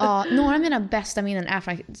 Ja, några av mina bästa minnen är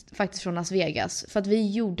faktiskt från Las Vegas för att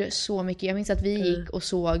vi gjorde så mycket. Jag minns att vi gick och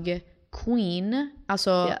såg Queen,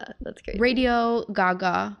 alltså Radio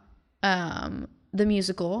Gaga, The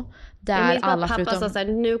Musical, där alla pappa förutom... sa såhär,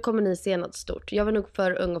 nu kommer ni se något stort. Jag var nog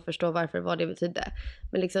för ung att förstå vad det betydde.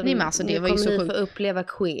 Men liksom, nej, men alltså, det nu var ju kommer så ni få uppleva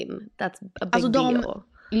Queen. That's a big alltså deal. De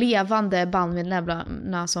levande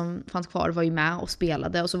bandmedlemmarna som fanns kvar var ju med och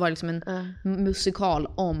spelade. Och så var det liksom en musikal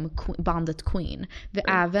om bandet Queen.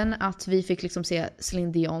 Även att vi fick liksom se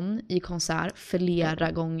Celine Dion i konsert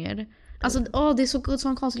flera gånger. Alltså det är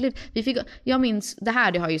så konstigt liv. Jag minns, det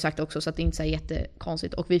har jag ju sagt också så att det inte är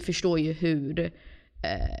jättekonstigt. Och vi förstår ju hur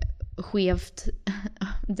skevt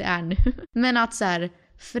det är nu. Men att så här,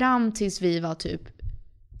 fram tills vi var typ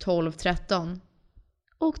 12-13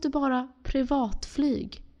 åkte bara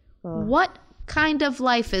privatflyg. What kind of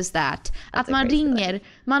life is that? Att man ringer,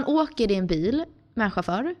 man åker i en bil med en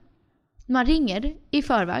chaufför. Man ringer i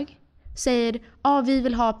förväg. Säger, vi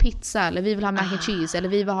vill ha pizza eller vi vill ha mac and cheese eller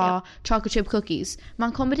vi vill ha chocolate chip cookies.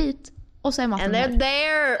 Man kommer dit och så är maten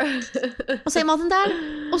där. Och så är maten där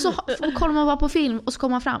och så kollar man bara på film och så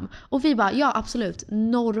kommer man fram. Och vi bara, ja absolut,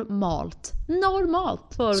 normalt.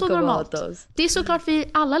 Så normalt. Det är såklart vi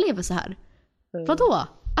alla lever så här. Vadå?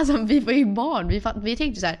 Alltså vi var ju barn, vi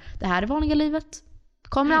tänkte så här, det här är vanliga livet.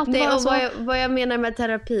 Kommer alltid vara så. Vad jag menar med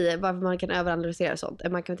terapi, varför man kan överanalysera sånt,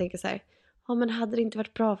 man kan tänka så här, men hade det inte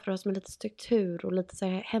varit bra för oss med lite struktur och lite så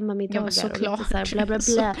här hemmamiddagar och lite så här bla bla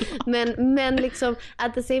bla. Men liksom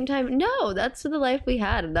at the same time, no, that's the life we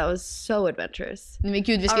had and that was so adventurous. Nej men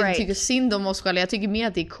gud, vi ska inte tycka synd om oss själva. Jag tycker mer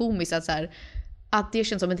att det är komiskt att så här, att det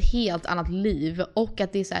känns som ett helt annat liv och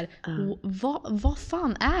att det är så här, vad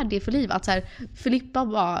fan är det för liv? Att så här, Filippa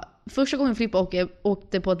bara, första gången Filippa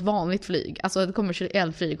åkte på ett vanligt flyg, alltså ett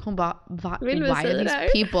kommersiellt flyg, hon bara, why are these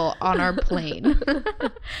people on our plane?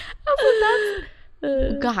 Alltså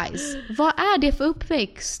guys, vad är det för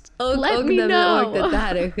uppväxt? Let me know. Det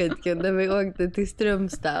här är skitkul. När vi åkte till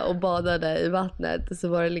Strömstad och badade i vattnet så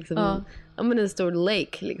var det liksom en stor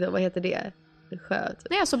lake liksom, vad heter det? Sjö. Typ.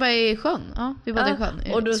 Nej, så bara i sjön. Ja, vi badade i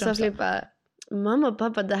sjön. Och då sa Filippa, mamma och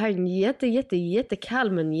pappa, det här är en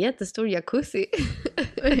jättekall men jättestor jacuzzi.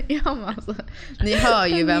 Ja, men alltså, ni hör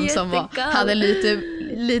ju vem som hade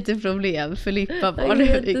lite problem. Filippa var det.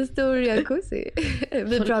 Jättestor jacuzzi.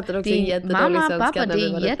 Vi pratade också jättedålig svenska. Mamma, pappa, det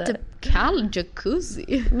är jättekall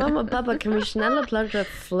jacuzzi. Mamma och pappa, kan vi snälla prata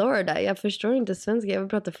Florida? Jag förstår inte svenska, jag vill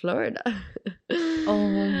prata Florida. Oh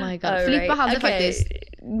my god. Filippa hade faktiskt,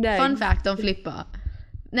 fun fact om Filippa.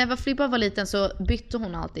 När Filippa var liten så bytte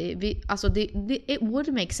hon alltid. It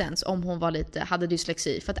would make sense om hon hade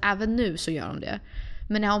dyslexi. För att även nu så gör hon det.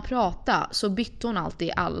 Men när hon pratade så bytte hon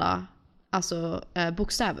alltid alla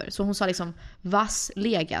bokstäver. Så hon sa liksom Vas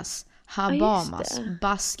Legas, Habamas,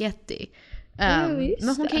 Basketti.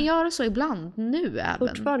 Men hon kan göra så ibland nu även.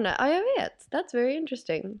 Fortfarande, ja jag vet. That's very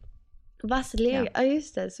interesting. Vas Legas, ja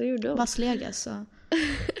just det, så gjorde hon. Vas Legas, så.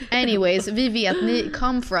 Anyways, vi vet, ni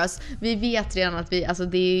come for us. Vi vet redan att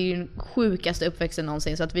det är ju den sjukaste uppväxten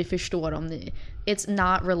någonsin. Så att vi förstår om ni, it's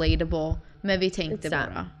not relatable. Men vi tänkte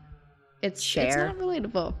bara It's not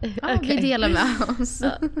relatable. Vi delar med oss.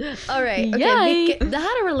 All right, okay. Det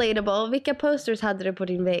här är relatable. Vilka posters hade du på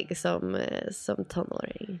din vägg som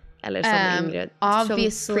tonåring? Eller som yngre?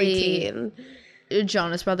 Obviously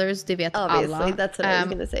Jonas Brothers, det vet alla. That's what I was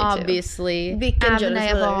gonna say obviously. Vilka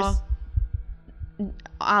Jonas Brothers?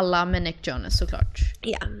 Alla med Nick Jonas såklart.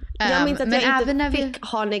 Ja. Jag minns att jag inte fick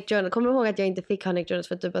ha Nick Jonas. Kommer du ihåg att jag inte fick ha Nick Jonas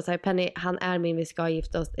för att du bara säger Penny, han är min, vi ska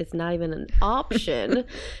gifta oss. It's not even an option.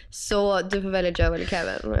 Så du får välja Joe eller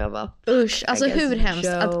Kevin. Och jag bara, usch, alltså hur hemskt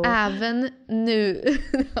Joe. Att även nu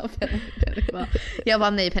jag bara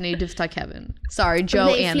nej Penny, du får ta Kevin. Sorry,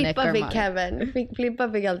 Joe and Nick are mine.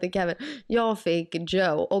 Flippa fick alltid Kevin. Jag fick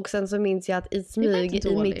Joe. Och sen så minns jag att i smyg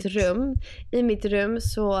i mitt rum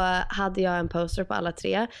så hade jag en poster på alla tre.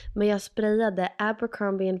 det. Men jag sprayade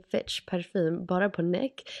Abercrombie & Fitch parfym bara på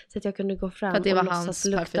Nick. Så att jag kunde gå fram och låtsas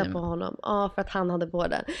lukta parfym på honom. Ja, för att han hade på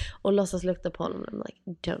den. Och låtsas lukta på honom. I'm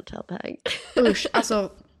like, don't tell Peg. Usch,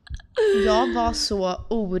 alltså jag var så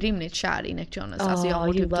orimligt kär i Nick Jonas. Alltså jag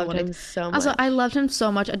var typ dåligt. So alltså I loved him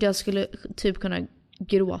so much att jag skulle typ kunna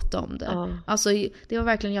gråta om det. Alltså det var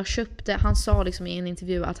verkligen, jag köpte, han sa liksom i en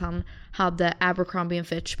intervju att han hade Abercrombie &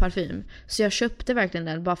 Fitch parfym. Så jag köpte verkligen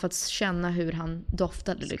den bara för att känna hur han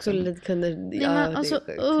doftade liksom. Skulle kunna, nej, men alltså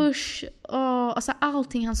usch. Alltså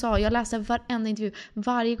allting han sa, jag läste varenda intervju.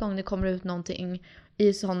 Varje gång det kommer ut någonting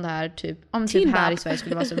i sån där typ, om typ här i Sverige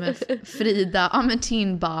skulle vara som med Frida, men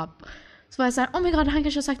Teen Bop. Så var jag såhär, oh my god, han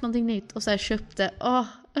kanske har sagt någonting nytt. Och så här köpte,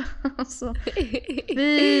 alltså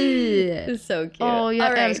fy. So cute.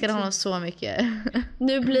 Jag älskade honom så mycket.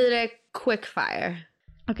 Nu blir det quickfire.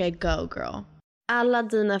 Okej, go girl. Alla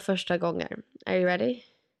dina första gånger. Are you ready?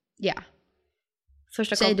 Ja. Yeah.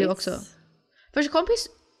 Första Säg kompis. Du också. Första kompis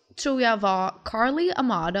tror jag var Carly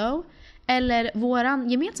Amado. Eller våran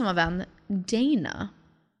gemensamma vän Dana.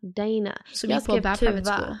 Som gick på Bad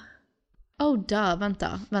Private School. Oh duh,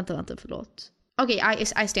 vänta, förlåt. Okej,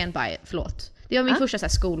 I stand by it, förlåt. Det var min första så här,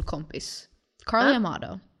 skolkompis. Carly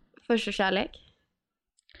Amado. Första kärlek?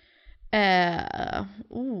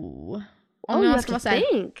 Om jag ska vara såhär.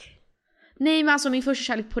 Nej, men alltså min första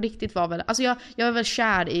kärlek på riktigt var väl, alltså jag var väl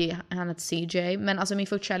kär i henne till CJ, men alltså min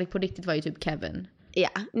första kärlek på riktigt var ju typ Kevin. Ja,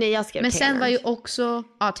 nej jag skrev men Tanner. Sen var ju också,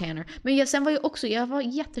 Tanner. Men sen var ju också, jag var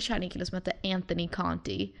jättekär i en kille som hette Anthony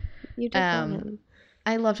Conti.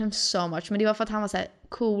 I loved him so much. Men det var för att han var så här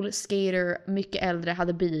cool skater, mycket äldre,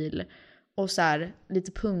 hade bil och så här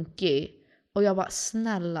lite punkig. Och jag bara,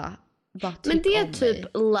 snälla, bara typ. Men det är typ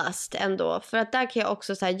lust ändå. För att där kan jag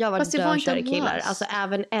också säga, jag var dökär i killar. Lust. Alltså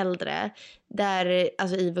även äldre. Där,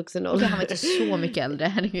 alltså i vuxen ålder. Han var inte så mycket äldre,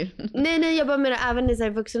 herregud. Nej, jag bara menar, även i så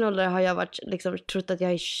här vuxen ålder har jag varit liksom trott att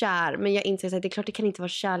jag är kär. Men jag inser att det är klart det kan inte vara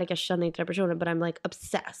kärlek, jag känner inte den personen. But I'm like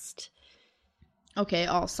obsessed. Okej,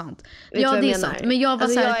 sant. Ja, det är sant. Men jag var,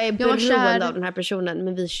 alltså, jag är beroende av den här personen.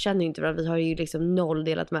 Men vi känner ju inte varandra. Vi har ju liksom noll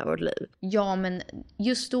delat med vårt liv. Ja, men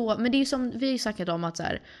just då. Men det är ju som vi har sagt om att så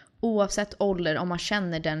här, oavsett ålder, om man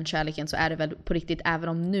känner den kärleken så är det väl på riktigt, även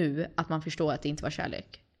om nu att man förstår att det inte var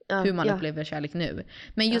kärlek. Hur man upplever kärlek nu.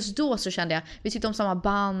 Men just då så kände jag, vi tyckte om samma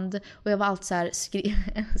band. Och jag var alltid så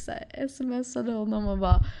här smsade honom och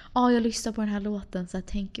bara, jag lyssnar på den här låten så jag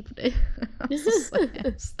tänker på dig. Så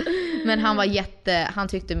men han var han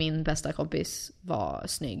tyckte min bästa kompis var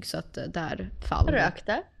snygg. Så att där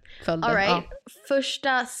rökte. All right.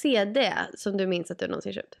 Första CD som du minns att du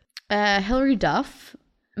någonsin köpt? Hilary Duff,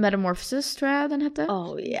 Metamorphosis tror jag den hette.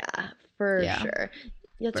 Oh yeah, for sure.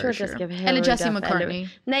 Jag tror att jag skrev Hilary eller Jessie Duff McCartney.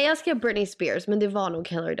 Nej, jag skrev Britney Spears. Men det var nog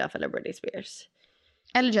Hilary Duff eller Britney Spears.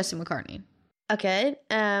 Eller Jessie McCartney. Okej.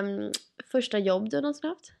 Första jobb du någonsin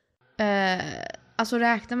haft? Alltså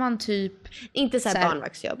räknar man typ inte så här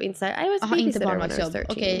barnvaktsjobb. Inte så här, I was inte barnvaktsjobb.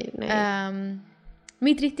 Okej.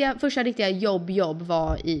 Mitt första riktiga jobb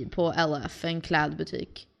var på LF, en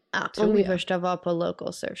klädbutik. Och min första var på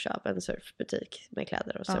Local Surf Shop, en surfbutik med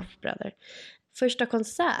kläder och surfbrädor. Första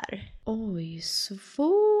konsert. Oj,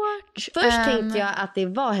 svårt. Först tänkte jag att det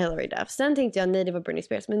var Hilary Duff. Sen tänkte jag nej, det var Britney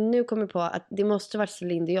Spears. Men nu kommer jag på att det måste varit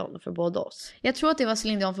Celine Dion för båda oss. Jag tror att det var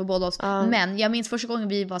Celine Dion för båda oss. Men jag minns första gången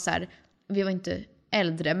vi var så här, vi var inte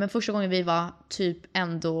äldre, men första gången vi var typ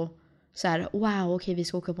ändå så här, wow, okej, vi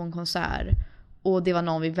ska åka på en konsert. Och det var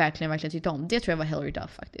någon vi verkligen tyckte om. Det tror jag var Hilary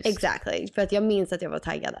Duff faktiskt. Exactly, för att jag minns att jag var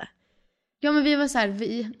taggade. Ja, men vi var så här,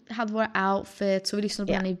 vi hade våra outfits och vi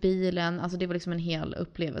lyssnade på henne i bilen. Alltså det var liksom en hel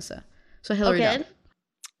upplevelse. Så Hilary Duff.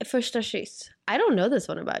 Första kyss. I don't know this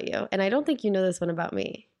one about you. And I don't think you know this one about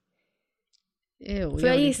me. Får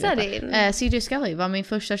jag gissa din? CJ Scully var min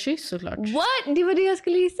första kyss såklart. What? Det var det jag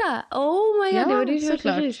skulle gissa. Oh my god, det var din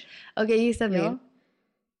första kyss. Okej, gissa min.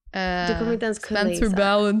 Du kommer inte ens kunna Spencer gissa.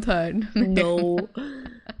 Valentine. No.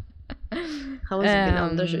 Han var sin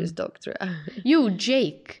andra kyss dock, tror jag. Jo,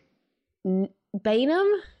 Jake.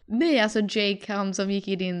 Bainham? Nej, alltså Jake, han som gick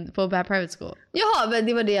in på Bad Private School. Jaha, men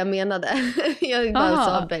det var det jag menade. Jag bara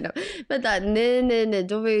sa Bainham. Vänta, nej,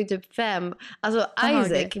 då var jag ju typ 5. Alltså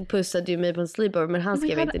Isaac pussade ju mig på en sleepover, men han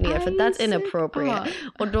skrev inte ner för that's inappropriate.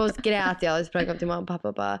 Och då grät jag och sprang upp till mamma och pappa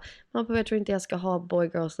och bara, mamma, jag tror inte jag ska ha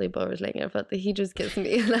boy-girl sleepovers längre för att he just kissed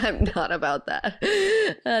me and I'm not about that.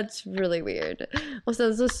 That's really weird. Och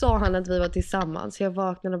sen så sa han att vi var tillsammans, så jag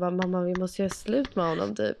vaknade och bara, mamma, vi måste göra slut med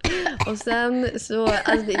honom typ. Och sen så,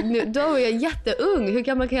 alltså, då var jag jätteung. Hur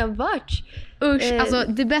gammal kan jag ha varit? Usch, alltså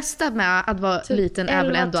det bästa med att vara typ liten är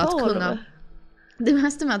väl ändå att kunna... Det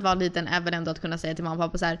bästa med att vara liten är väl ändå att kunna säga till mamma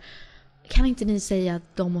och pappa så här, kan inte ni säga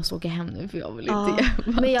att de måste åka hem nu för jag vill inte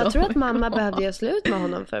hjälpa men jag dem. tror att mamma behövde göra slut med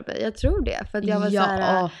honom för mig. Jag tror det. För att jag var så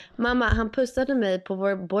här, mamma han pussade mig på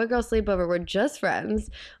vår boy girl sleepover, we're just friends.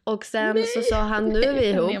 Och sen så sa han nu är vi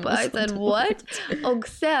ihop. I said what? Och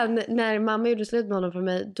sen när mamma gjorde slut med honom för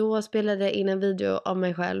mig, då spelade jag in en video av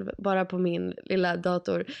mig själv bara på min lilla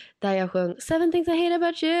dator där jag sjöng 7 things I hate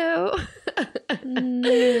about you.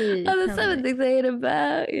 Nej. 7 things I hate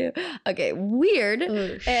about you. Okej, weird.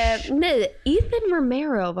 Nej, Ethan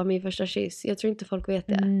Romero var min första kyss. Jag tror inte folk vet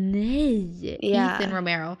det. Nej, Ethan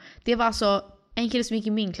Romero. Det var alltså en kille som gick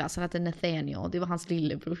i min klass, han hette Nathaniel. Det var hans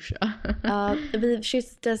lillebrorsa. Vi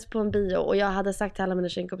kysstes på en bio och jag hade sagt till alla mina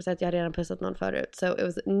tjejkompisar att jag redan pussat någon förut. So it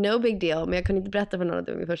was no big deal. Men jag kunde inte berätta för någon att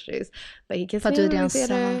det var min första kyss. But he kissed me. För att du hade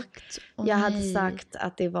sagt. Jag hade sagt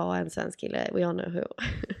att det var en svensk kille. We all know who.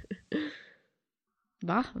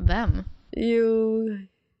 Va? Vem? Jo.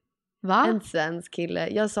 Va? En svensk kille.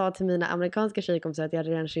 Jag sa till mina amerikanska tjejkompisar att jag hade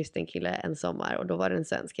redan kysst en kille en sommar. Och då var det en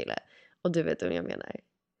svensk kille. Och du vet vad jag menar.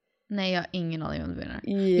 Nej, jag har ingen aning om vad du menar.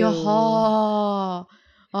 Jo. Jaha.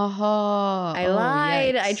 Aha. I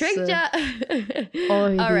lied. I tricked you.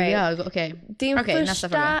 Oj, all right. Okej. Din första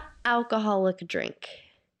första alcoholic drink.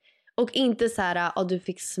 Och inte så här, du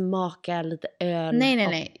fick smaka lite öl.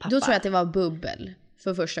 Nej. Då tror jag att det var bubbel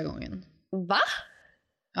för första gången. Va?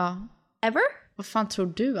 Ja. Ever? Vad fan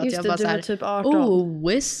tror du att just jag det, var så här? Du var typ 18.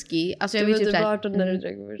 Whisky. Alltså jag du var typ typ så här, 18 när du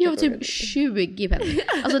drack första jag var typ gången. 20 Penny.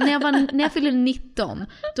 Alltså när jag fyllde 19,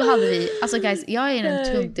 då hade vi, alltså guys, jag är den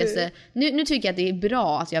tuntigaste. Nu tycker jag att det är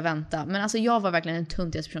bra att jag väntar, men alltså jag var verkligen den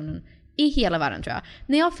tuntigaste personen i hela världen tror jag.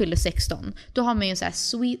 När jag fyllde 16, då har man ju en så här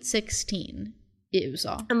sweet 16 i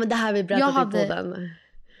USA. Ja, men det här har vi berättat i podden.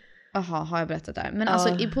 Jaha, har jag berättat där? Men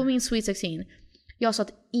alltså på min sweet 16, jag sa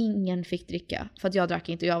att ingen fick dricka för att jag drack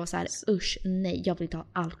inte och jag var så här, usch, nej, jag vill inte ha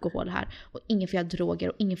alkohol här och ingen får göra droger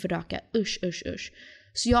och ingen får röka, usch.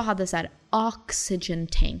 Så jag hade så här oxygen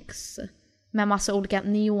tanks med massa olika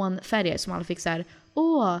neonfärger som alla fick så här,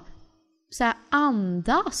 så här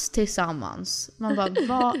andas tillsammans. Man bara,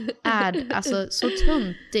 vad är det? Alltså så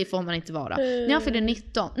tuntig får man inte vara. När jag fyllde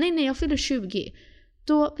 19, nej, jag fyllde 20.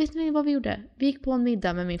 Då, vet ni vad vi gjorde? Vi gick på en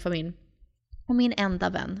middag med min familj och min enda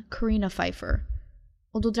vän, Karina Pfeiffer.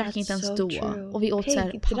 Och då drack inte ens då. True. Och vi åt så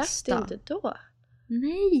här pasta. Drack du inte då?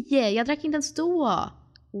 Nej, jag drack inte ens då.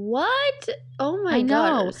 What? Oh my I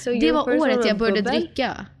know. god. So det var året jag började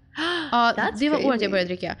dricka. Ja, det var crazy. året jag började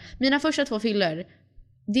dricka. Mina första 2 fyller,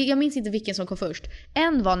 jag minns inte vilken som kom först.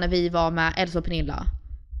 En var när vi var med Elsa och Pernilla.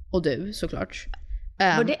 Och du, såklart.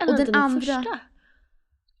 Var det en och av den dina andra första?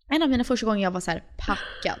 En av mina första gånger jag var så här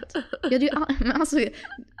packad. Jag hade ju alltså,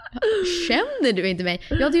 känner du inte mig?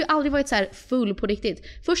 Jag hade ju aldrig varit så här full på riktigt.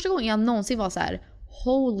 Första gången jag någonsin var så här,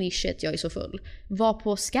 holy shit, jag är så full, var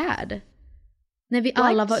på Scared. När vi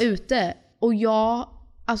alla var ute. Och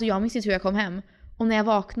jag minns inte hur jag kom hem. Och när jag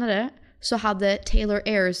vaknade så hade Taylor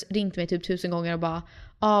Ayers ringt mig typ 1000 gånger och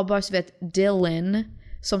bara så vet Dylan,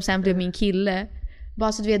 som sen blev min kille.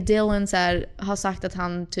 Bara så du vet, Dylan så här, har sagt att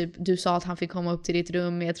han typ, du sa att han fick komma upp till ditt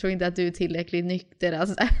rum, men jag tror inte att du är tillräckligt nykter.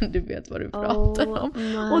 Alltså, du vet vad du pratar om.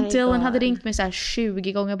 Och Dylan hade ringt mig så här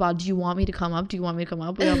 20 gånger bara, do you want me to come up? Do you want me to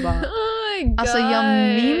come up? Och jag bara, alltså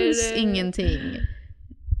jag minns ingenting.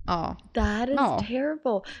 Ja. That is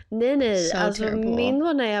terrible. Nej. So alltså terrible. min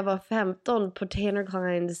var när jag var 15 på Tanner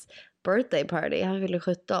Kleins birthday party. Han fyllde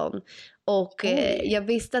 17. Och jag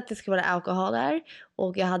visste att det skulle vara alkohol där.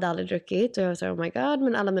 Och jag hade aldrig druckit. Och jag var så här, oh my god.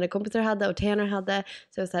 Men alla mina kompisar hade och Tanner hade.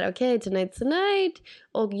 Så jag var så här, okej, tonight.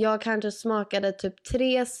 Och jag kanske smakade typ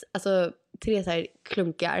 3 så här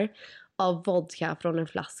klunkar av vodka från en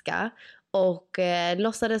flaska. Och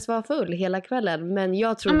låtsades vara full hela kvällen. Men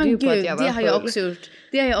jag trodde ju på att jag var full.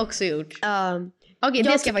 Det har jag också gjort. Okej,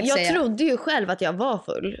 det ska jag faktiskt säga. Jag trodde ju själv att jag var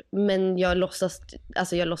full. Men jag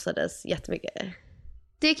låtsades jättemycket.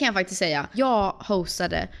 Det kan jag faktiskt säga. Jag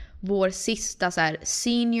hostade vår sista så här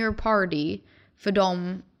senior party för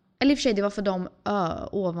dem. Eller i och för sig, det var för dem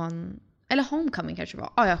ovan. Eller homecoming kanske var.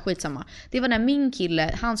 Ja, skitsamma. Det var när min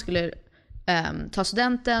kille, han skulle ta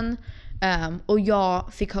studenten. Och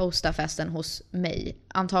jag fick hosta festen hos mig.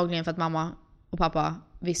 Antagligen för att mamma och pappa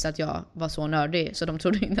visste att jag var så nördig. Så de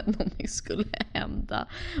trodde inte att någonting skulle hända.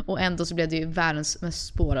 Och ändå så blev det ju världens mest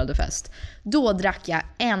spårade fest. Då drack jag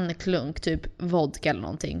en klunk typ vodka eller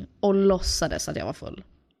någonting. Och låtsades att jag var full.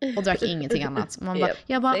 Och drack ingenting annat.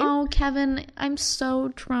 Jag bara, oh Kevin, I'm so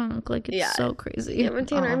drunk. Like it's so crazy. Yeah, but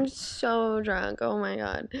Tina, I'm so drunk. Oh my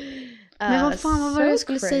god. Men vad fan, vad var det jag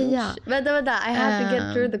skulle säga? Vänta. I have to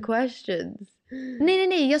get through the questions.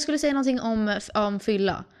 Nej. Jag skulle säga någonting om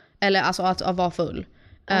fylla. Eller alltså att vara full.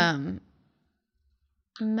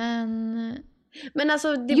 Men Men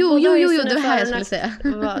alltså, Jo, det var här jag skulle säga.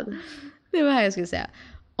 Vad? Det var här jag skulle säga.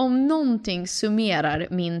 Om någonting summerar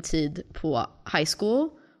min tid på high school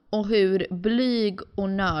och hur blyg och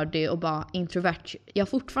nördig och bara introvert jag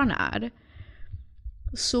fortfarande är.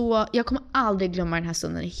 Så jag kommer aldrig glömma den här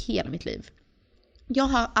stunden i hela mitt liv. Jag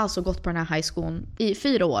har alltså gått på den här high school i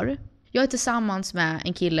 4 år. Jag är tillsammans med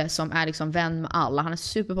en kille som är liksom vän med alla. Han är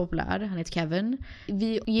superpopulär, han heter Kevin.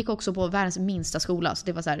 Vi gick också på världens minsta skola, så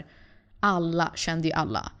det var så här, alla kände ju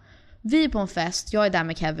alla. Vi är på en fest, jag är där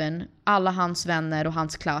med Kevin, alla hans vänner och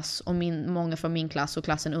hans klass och många från min klass och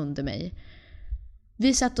klassen under mig.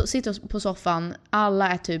 Vi sitter på soffan, alla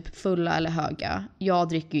är typ fulla eller höga. Jag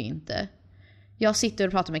dricker ju inte. Jag sitter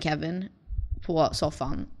och pratar med Kevin på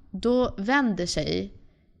soffan. Då vänder sig,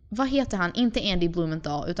 vad heter han? Inte Andy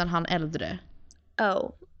Blumenthal utan han äldre.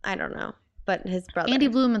 Oh, I don't know. But his brother. Andy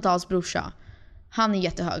Blumenthals brorsa. Han är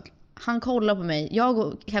jättehög. Han kollar på mig. Jag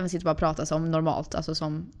och Kevin sitter bara och pratar som normalt. Alltså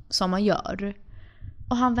som man gör.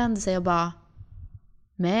 Och han vänder sig och bara,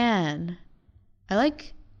 man, I like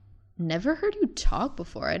never heard you talk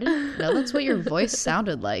before. I didn't know that's what your voice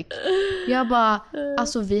sounded like. Jag bara,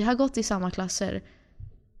 alltså vi har gått i samma klasser.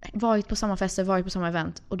 Varit på samma fester, varit på samma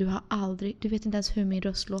event. Och du vet inte ens hur min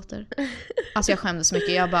röst låter. Alltså jag skämdes så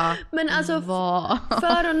mycket. Jag bara, men alltså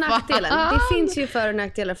för- och nackdelen. Det finns ju för- och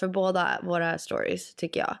nackdelar för båda våra stories,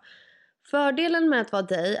 tycker jag. Fördelen med att vara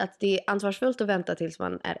dig, att det är ansvarsfullt att vänta tills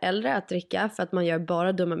man är äldre att dricka, för att man gör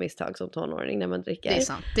bara dumma misstag som tonåring när man dricker.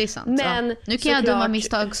 Det är sant. Men ja. Nu kan jag dumma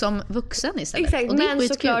misstag som vuxen istället. Exakt, men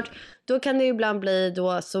såklart, då kan det ju ibland bli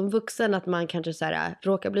då som vuxen att man kanske så här,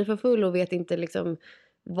 råkar bli för full och vet inte liksom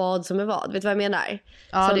vad som är vad. Vet du vad jag menar?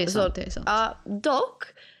 Ja, det är sant. Ja, dock,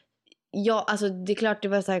 ja, alltså det är klart det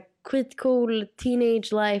var så här skitcool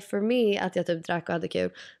teenage life för mig att jag typ drack och hade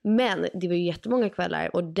kul. Men det var ju jättemånga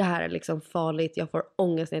kvällar, och det här är liksom farligt, jag får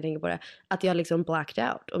ångest när jag tänker på det, att jag liksom blacked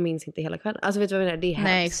out och minns inte hela kvällen. Alltså vet du vad jag menar? Det är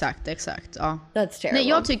hemskt. Nej, exakt. Ja. That's terrible. Nej,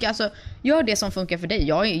 jag tycker alltså, gör det som funkar för dig.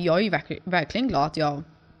 Jag är ju verkligen glad att jag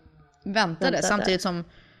väntade. Samtidigt som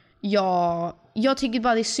jag tycker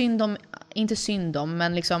bara det är synd om, inte synd om,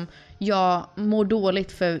 men liksom jag mår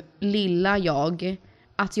dåligt för lilla jag,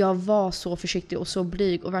 att jag var så försiktig och så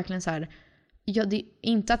blyg och verkligen så här. Det är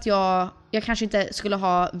inte att jag kanske inte skulle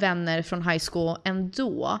ha vänner från high school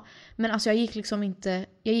ändå, men alltså jag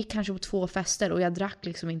gick kanske på 2 fester och jag drack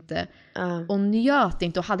liksom inte och njöt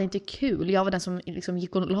inte och hade inte kul. Jag var den som liksom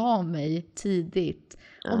gick och la mig tidigt.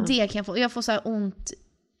 Och det kan jag får så här ont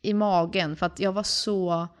i magen för att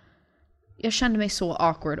jag kände mig så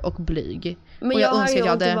awkward och blyg. Men och jag har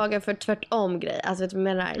ju ont i magen för tvärtom grej. Alltså vet du vad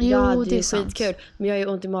jag menar? Jag hade ju skitkul. Men jag har ju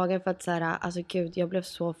ont i magen för att så här, alltså gud, jag blev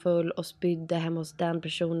så full och spydde hemma hos den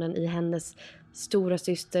personen i hennes stora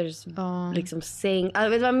systers liksom säng. Alltså,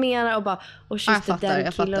 vet du vad jag menar? Och kysste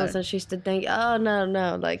den killen och sen kysste den.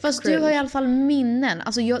 No. Like, fast cringe. Du har i alla fall minnen.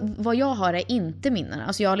 Alltså vad jag har är inte minnen.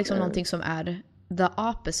 Alltså jag har liksom någonting som är the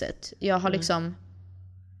opposite. Jag har liksom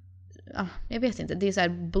jag vet inte, det är så här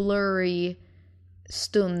blurry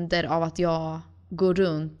stunder av att jag går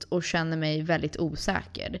runt och känner mig väldigt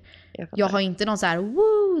osäker. Jag har inte någon så här,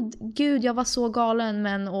 woo, gud jag var så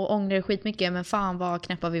galen och ångrar skitmycket, men fan vad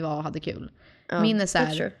knäppa vi var och hade kul. Min är så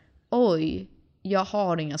här, oj, jag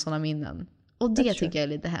har inga sådana minnen. Och det tycker jag är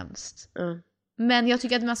lite hemskt. Men jag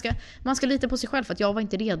tycker att man ska lita på sig själv, för att jag var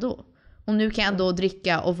inte redo. Och nu kan jag ändå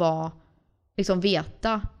dricka och liksom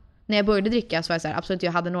veta. När jag började dricka så var jag så här, absolut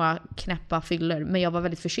jag hade några knäppa fyller, men jag var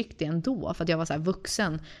väldigt försiktig ändå för att jag var så här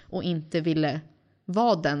vuxen och inte ville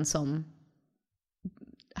vara den som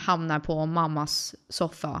hamnar på mammas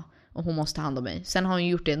soffa och hon måste ta hand om mig. Sen har hon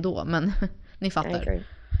ju gjort det ändå, men ni fattar.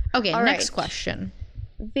 Okej, next question.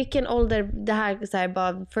 Vilken ålder, det här så här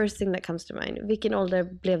bara first thing that comes to mind. Vilken ålder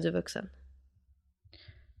blev du vuxen?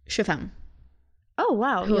 25. Oh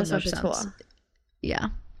wow, 100%. jag sa 22. Ja.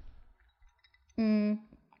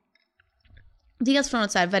 Dels från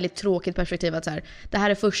ett så här väldigt tråkigt perspektiv att så här, det här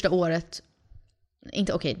är första året,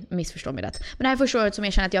 inte missförstå mig rätt, men det här är första året som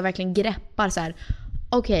jag känner att jag verkligen greppar så här,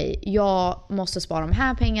 jag måste spara de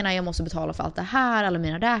här pengarna, jag måste betala för allt det här, alla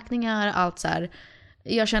mina räkningar, allt så här.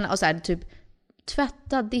 Jag känner så här, typ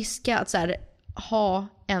tvätta, diska, att så här, ha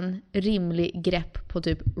en rimlig grepp på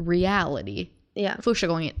typ reality. Första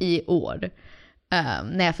gången i år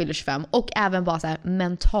när jag fyller 25, och även bara så här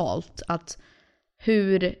mentalt, att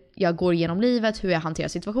hur jag går igenom livet, hur jag hanterar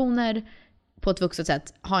situationer på ett vuxet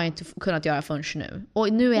sätt har jag inte kunnat göra förrän nu.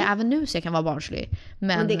 Och nu är jag även nu så jag kan vara barnslig.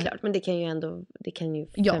 Men det är klart, men det kan ju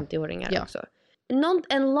 50-åringar också.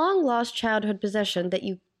 En long lost childhood possession that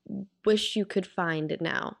you wish you could find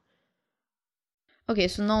now. Okej,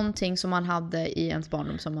 så någonting som man hade i ens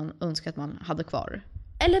barndom som man önskar att man hade kvar.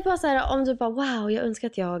 Eller bara så här, om du bara wow, jag önskar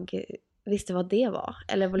att jag visste vad det var.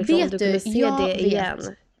 Eller liksom, Vet om du kunde se det igen.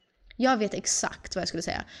 Jag vet exakt vad jag skulle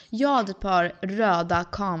säga. Jag hade ett par röda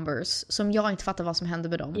Converse som jag inte fattar vad som hände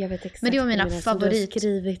med dem. Jag vet exakt. Men det var mina favorit.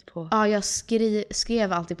 Skrivit på. Ja, jag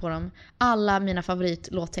skrev alltid på dem. Alla mina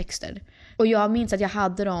favoritlåttexter. Och jag minns att jag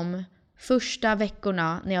hade dem första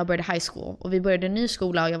veckorna när jag började high school. Och vi började en ny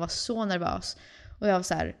skola och jag var så nervös. Och jag var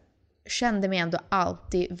så här, kände mig ändå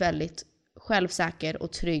alltid väldigt självsäker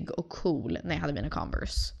och trygg och cool när jag hade mina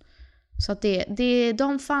Converse. Så att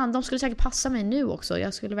de skulle säkert passa mig nu också.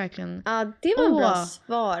 Jag skulle verkligen... Ja, det var en bra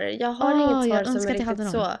svar. Jag har inget svar som är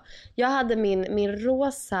riktigt så. Jag hade min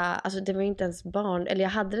rosa, alltså det var inte ens barn, eller jag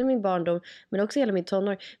hade det i min barndom, men också hela min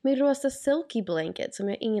tonår. Min rosa silky blanket som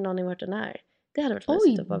jag ingen aning vart den är. Det hade varit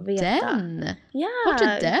mysigt att bara veta. Den? Ja, vart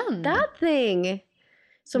är den? That thing.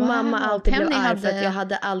 Så mamma alltid blev arg för att jag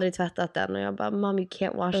hade aldrig tvättat den. Och jag bara, mom you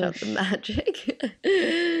can't wash up the magic.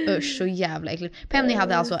 Usch, så jävla äckligt. Penny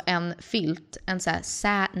hade alltså en filt, en så här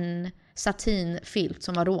satinfilt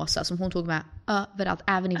som var rosa, som hon tog med överallt,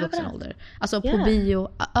 även i vuxen ålder. Alltså på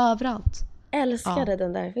bio, överallt. Älskade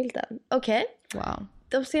den där filten. Okej. Wow.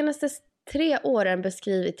 De senaste 3 åren,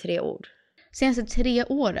 beskriv i 3 ord. Senaste 3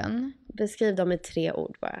 åren? Beskriv dem i 3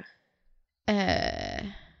 ord bara.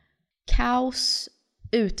 Kaos,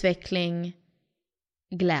 utveckling,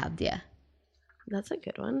 glädje. That's a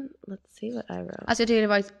good one. Let's see what I wrote. Alltså jag tycker det har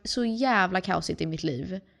varit så jävla kaosigt i mitt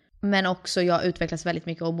liv. Men också jag har utvecklats väldigt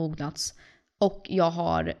mycket och mognats. Och jag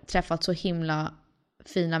har träffat så himla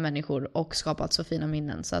fina människor och skapat så fina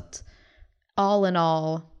minnen. Så att all in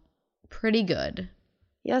all, pretty good.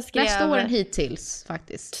 Jag skrev... Nästa åren hittills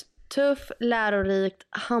faktiskt. Tuff, lärorikt,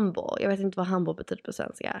 humble. Jag vet inte vad humble betyder på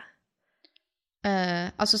svenska.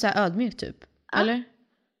 Alltså såhär ödmjuk typ. Eller?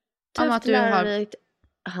 Tufft, lärorikt,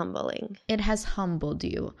 humbling. It has humbled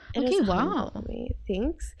you. Okay, wow. Me.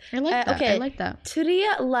 Thanks. I like that. Okay. I like that. 3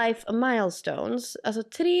 life milestones. Alltså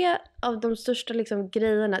 3 av de största liksom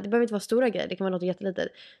grejerna. Det behöver inte vara stora grejer. Det kan vara något jättelitet.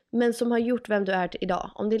 Men som har gjort vem du är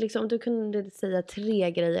idag. Om du kunde säga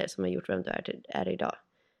 3 grejer som har gjort vem du är idag.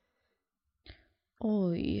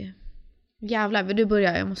 Oj. Jävlar, vill du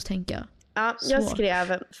börja? Jag måste tänka. Ja, jag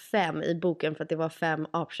skrev 5 i boken för att det var 5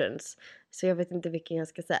 options. Så jag vet inte vilken jag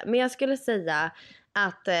ska säga. Men jag skulle säga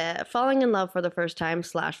att falling in love for the first time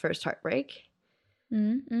 / first heartbreak.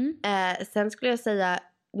 Sen skulle jag säga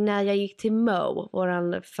när jag gick till Mo,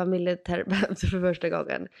 våran familjeterapeut för första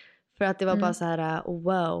gången. För att det var bara så här,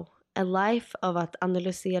 wow. A life av att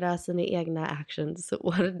analysera sina egna actions.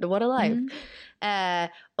 What a life.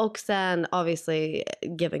 Och sen obviously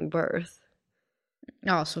giving birth.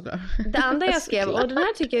 Ja, såklart. Det andra jag skrev, och den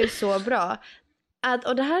här tycker jag är så bra.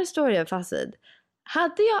 Och det här står jag fast vid.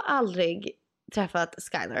 Hade jag aldrig träffat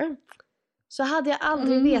Skylar, så hade jag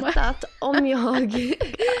aldrig vetat om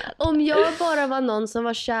jag bara var någon som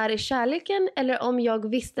var kär i kärleken, eller om jag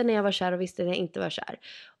visste när jag var kär och visste när jag inte var kär.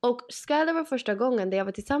 Och Skylar var första gången där jag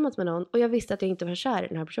var tillsammans med någon och jag visste att jag inte var kär i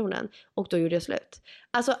den här personen. Och då gjorde jag slut.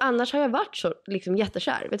 Alltså annars har jag varit så liksom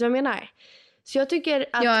jättekär. Vet du vad jag menar? Så jag tycker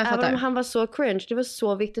att även om han var så cringe, det var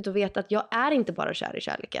så viktigt att veta att jag är inte bara kär i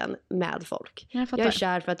kärleken med folk. Jag är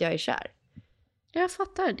kär för att jag är kär. Jag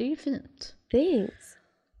fattar, det är fint. Thanks.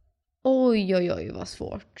 Oj, vad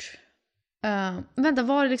svårt. Vänta,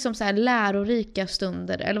 var det liksom så här lärorika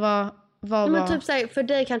stunder? Eller vad men typ så här, för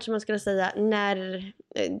dig kanske man skulle säga när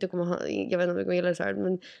du kommer, jag vet inte om du kommer gilla det så här,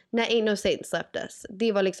 men när Ain't No Saint släpptes.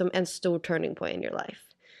 Det var liksom en stor turning point in your life.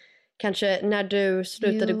 Kanske när du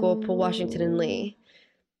slutade gå på Washington and Lee.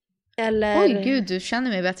 Eller... Oj gud, du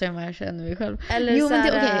känner mig bättre än vad jag känner mig själv. Eller men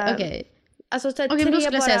det okej. Alltså så men då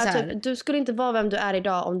skulle jag säga så här. Typ, du skulle inte vara vem du är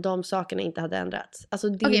idag om de sakerna inte hade ändrats. Alltså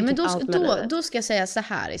det är men typ då ska jag säga så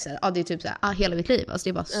här istället. Ja, det är typ så här, hela mitt liv. Alltså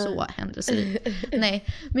det är bara så händelserikt. Nej,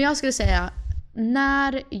 men jag skulle säga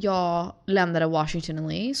när jag lämnade Washington and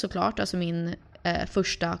Lee, såklart, alltså min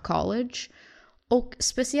första college, och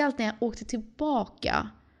speciellt när jag åkte tillbaka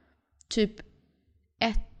typ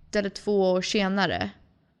 1 eller 2 år senare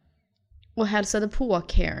och hälsade på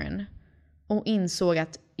Karen och insåg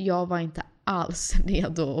att jag var inte alls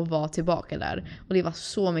redo att vara tillbaka där. Och det var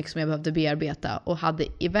så mycket som jag behövde bearbeta och hade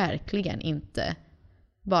verkligen inte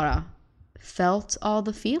bara felt all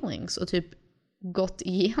the feelings och typ gått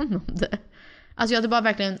igenom det. Alltså jag hade bara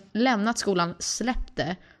verkligen lämnat skolan, släppt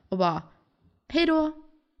det och bara hej då,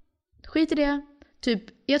 skit i det. Typ,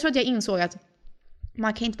 jag tror att jag insåg att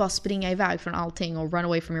man kan inte bara springa iväg från allting och run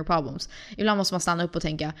away from your problems. Ibland måste man stanna upp och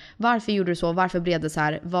tänka, varför gjorde du så? Varför blev det så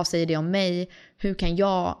här? Vad säger det om mig? Hur kan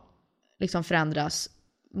jag liksom förändras?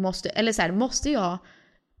 Måste jag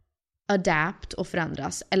adapt och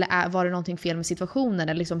förändras? Eller var det någonting fel med situationen?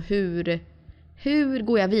 Eller liksom hur hur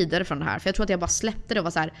går jag vidare från det här? För jag tror att jag bara släppte det och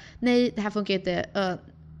var så här: nej, det här funkar inte,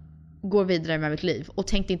 går vidare med mitt liv. Och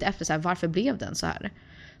tänkte inte efter så här, varför blev den så här?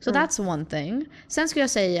 Så that's one thing. Sen skulle jag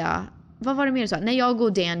säga, vad var det mer du sa? När jag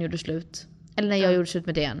och Dan gjorde slut. Eller när jag gjorde slut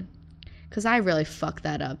med Dan. 'Cause I really fucked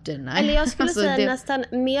that up, didn't I? Eller jag skulle säga nästan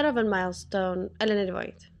mer av en milestone. Eller nej, det var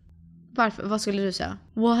inte. Varför? Vad skulle du säga?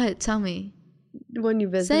 What? Tell me. When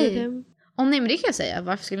you visited him? Nej, men det kan jag säga.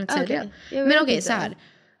 Varför skulle jag inte säga det? Men okej, så här.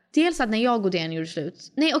 Dels att när jag och Dan gjorde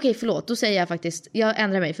slut. Nej, okej, förlåt. Då säger jag faktiskt, jag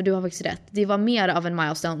ändrar mig för du har faktiskt rätt. Det var mer av en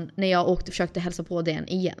milestone när jag försökte hälsa på Dan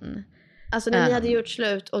igen. Alltså när ni hade gjort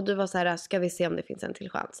slut och du var så här: ska vi se om det finns en till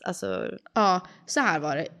chans? Alltså... Ja, så här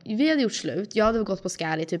var det. Vi hade gjort slut. Jag hade gått på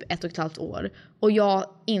Skall i typ 1,5 år. Och jag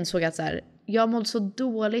insåg att så här, jag mådde så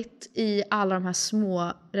dåligt i alla de här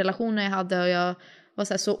små relationer jag hade. Och jag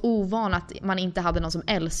var så ovan att man inte hade någon som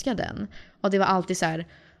älskade den. Och det var alltid så här: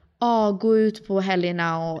 gå ut på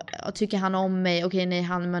helgerna och tycker han om mig? Okej, nej,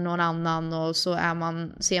 han med någon annan. Och så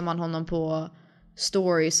ser man honom på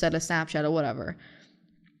stories eller Snapchat eller whatever.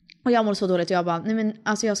 Och jag mådde så dåligt och jag bara, nej men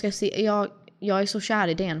alltså jag är så kär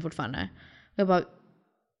i Dan fortfarande. Och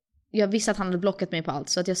jag visste att han hade blockat mig på allt,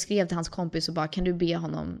 så att jag skrev till hans kompis och bara, kan du be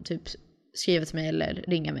honom typ skriva till mig eller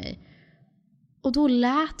ringa mig? Och då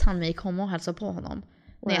lät han mig komma och hälsa på honom.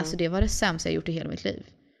 Wow. Nej, alltså det var det sämsta jag gjort i hela mitt liv.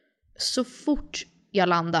 Så fort jag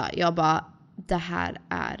landade, jag bara, det här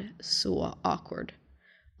är så awkward.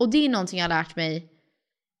 Och det är någonting jag har lärt mig,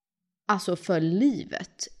 alltså för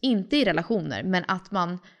livet. Inte i relationer, men att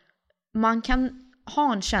man kan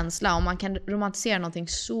ha en känsla och man kan romantisera någonting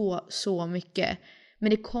så mycket. Men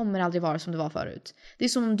det kommer aldrig vara som det var förut. Det är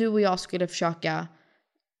som om du och jag skulle försöka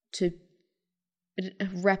typ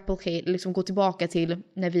replicate, liksom gå tillbaka till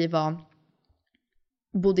när vi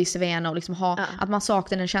bodde i Savannah och liksom att man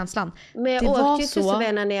saknade den känslan. Men jag åkte till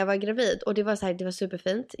Savannah när jag var gravid och det var så här, det var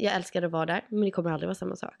superfint. Jag älskade att vara där, men det kommer aldrig vara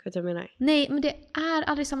samma sak. Vet du vad jag menar? Nej, men det är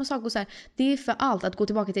aldrig samma sak. Och så här, det är för allt att gå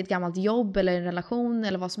tillbaka till ett gammalt jobb eller en relation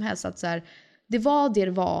eller vad som helst. Att så här, det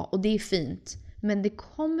var och det är fint. Men det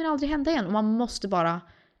kommer aldrig hända igen. Och man måste bara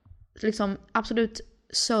liksom absolut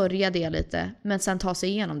sörja det lite, men sen ta sig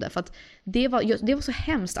igenom det. För att det var så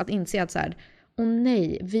hemskt att inse att så här,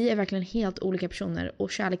 nej, vi är verkligen helt olika personer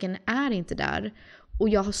och kärleken är inte där. Och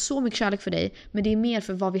jag har så mycket kärlek för dig, men det är mer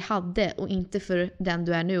för vad vi hade och inte för den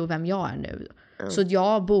du är nu och vem jag är nu. Så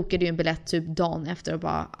jag bokade ju en biljett typ dagen efter och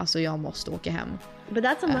bara, alltså jag måste åka hem. But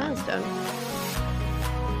that's a milestone.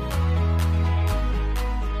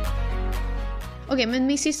 Okej, men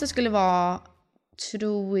min sista skulle vara,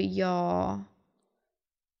 tror jag,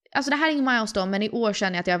 alltså det här är ingen milestone, men i år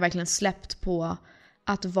känner jag att jag verkligen släppt på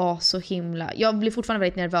att vara så himla... Jag blir fortfarande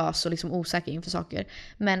väldigt nervös och liksom osäker inför saker.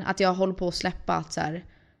 Men att jag håller på att släppa att så här...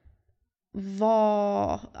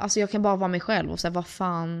 Alltså jag kan bara vara mig själv och så här, vad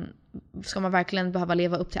fan... Ska man verkligen behöva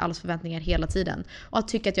leva upp till allas förväntningar hela tiden? Och att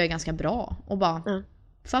tycka att jag är ganska bra. Och bara...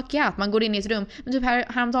 Fuck yeah, att man går in i ett rum. Men typ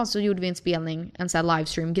häromdagen så gjorde vi en spelning, en sån här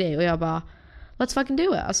livestream-grej. Och jag bara... Let's fucking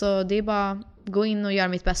do it. Alltså det är bara... Gå in och göra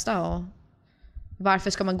mitt bästa och... Varför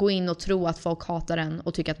ska man gå in och tro att folk hatar en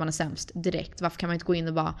och tycker att man är sämst direkt? Varför kan man inte gå in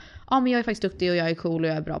och bara, men jag är faktiskt duktig och jag är cool och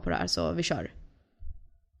jag är bra på det här, så vi kör.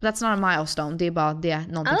 That's not a milestone, det är bara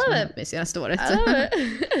någonting som har hänt mig senaste året.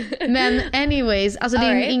 Men anyways, alltså det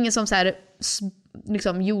är ingen som så här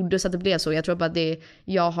liksom gjorde så att det blev så. Jag tror bara att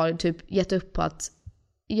jag har typ gett upp på att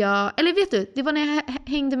eller vet du, det var när jag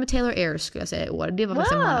hängde med Taylor Ayers skulle jag säga i år. Det var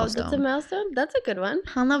faktiskt en milestone. That's a milestone. That's a good one.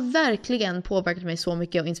 Han har verkligen påverkat mig så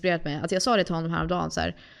mycket och inspirerat mig. Att jag sa det till honom häromdagen så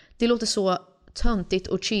här, det låter så töntigt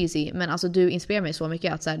och cheesy, men alltså du inspirerar mig så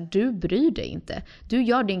mycket att så här, du bryr dig inte. Du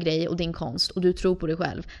gör din grej och din konst och du tror på dig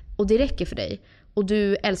själv. Och det räcker för dig. Och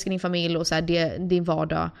du älskar din familj och så här, din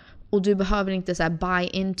vardag. Och du behöver inte så här buy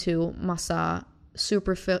into massa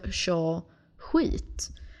superficial skit.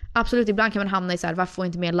 Absolut, ibland kan man hamna i så här, varför får jag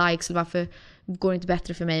inte mer likes eller varför går det inte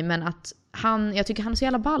bättre för mig? Men att jag tycker han är så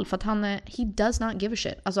jävla ball för att he does not give a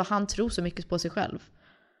shit. Alltså han tror så mycket på sig själv.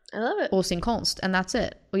 I love it. Och sin konst, and that's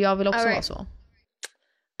it. Och jag vill också vara så.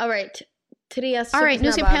 Alright, 3 Alright,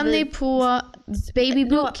 nu ska Penny på baby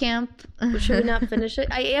bootcamp. Should we not finish it?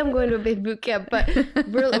 I am going to a baby bootcamp, but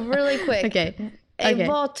really quick. Okay.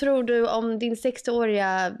 Vad tror du om din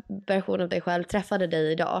 60-åriga version av dig själv träffade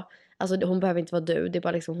dig idag? Alltså hon behöver inte vara du, det är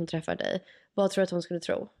bara liksom hon träffar dig. Vad tror du att hon skulle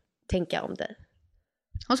tänka om dig?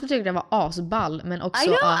 Hon skulle tycka att det var asball, men också I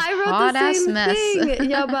wrote the same mess.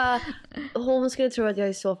 Thing. Jag bara, hon skulle tro att jag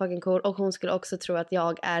är så fucking cool. Och hon skulle också tro att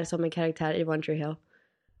jag är som en karaktär i One Tree Hill.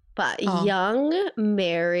 But young,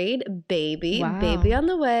 married, baby on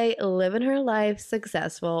the way, living her life,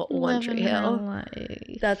 successful, One Tree Hill.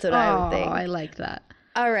 That's what I would think. I like that.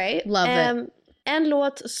 All right. Love it. En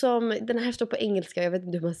låt som, den här står på engelska, jag vet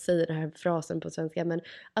inte hur man säger den här frasen på svenska, men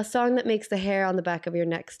a song that makes the hair on the back of your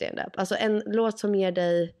neck stand up. Alltså en låt som ger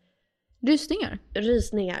dig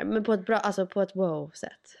rysningar, men på ett bra, alltså på ett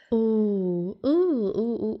wow-sätt.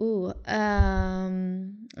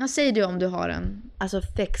 Vad säger du om du har en? Alltså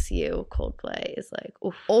Fix You, Coldplay is like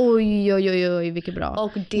Oj, vilket bra.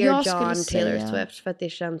 Och Dear John, Taylor Swift, för att det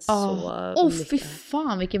känns så mycket. Fy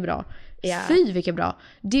fan vilket bra. Yeah. Fy vilket bra.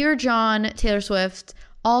 Dear John, Taylor Swift,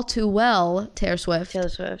 All Too Well, Taylor Swift.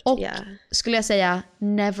 Och skulle jag säga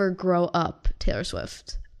Never Grow Up, Taylor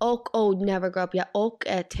Swift. Och Never Grow Up, och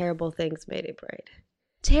Terrible Things Made It Braid.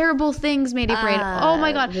 Terrible Things Made It Braid. Oh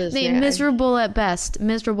my god. Nej, Miserable at Best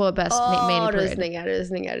Made It Braid.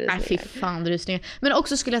 Rysningar. Nej, fy fan, rysningar. Men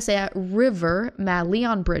också skulle jag säga River med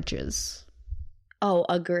Leon Bridges. Oh,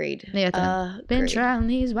 agreed. Nej, jag vet inte. Been trying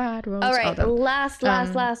these wide roads. All right,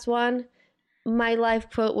 last one. My life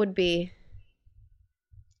quote would be...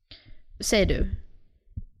 Säg du.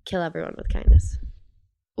 Kill everyone with kindness.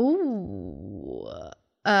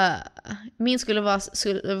 Min skulle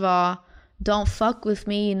vara Don't fuck with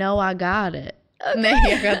me, you know I got it. Okay. Nej,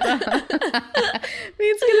 jag vet inte.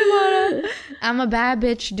 Min skulle vara I'm a bad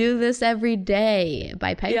bitch, do this every day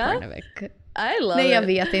by Parnevik. I love Nej, jag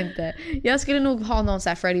vet inte. Jag skulle nog ha någon så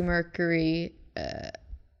här Freddie Mercury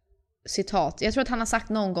citat. Jag tror att han har sagt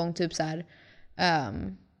någon gång typ så här.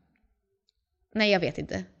 Nej, jag vet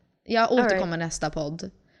inte. Jag återkommer nästa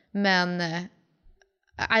podd. Men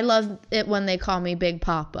I love it when they call me Big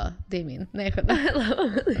Papa. Det är min. Nej, I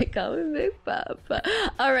love when they call me Big Papa.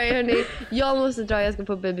 All right, hörni. Jag måste dra. Jag ska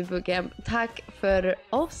på Baby Bootcamp. Tack för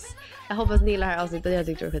oss. Jag hoppas ni gillar det här avsnittet. Jag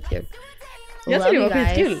tyckte det var skitkul. Jag tyckte det var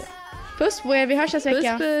skitkul. Puss på er. Vi hörs nästa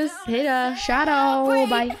vecka. Puss. Hej då. Shadow.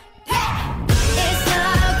 Bye. It's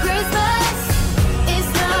not Christmas.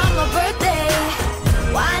 It's not my birthday.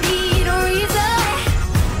 Why need a reason?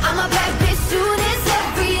 I'm a bad bitch, do this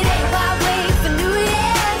every day. Why wait for New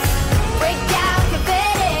Year's? Break out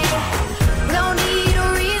confetti. No need a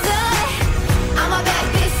reason. I'm a bad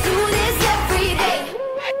bitch, do this every day.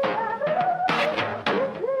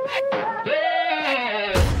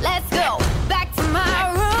 Let's go back to my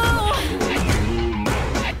room.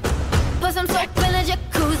 Put some soap in a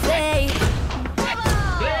jacuzzi.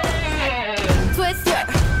 Twist your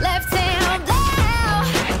left hand down.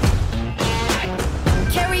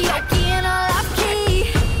 Karaoke in a lock key.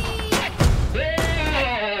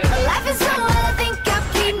 Life is so wild, I think I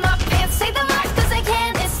peed my pants. Take them off 'cause I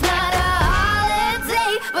can. It's not a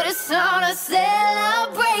holiday, but it's on to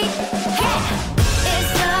celebrate. Hey,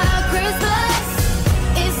 it's not Christmas.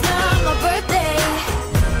 It's not my birthday.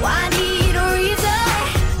 Why need a reason?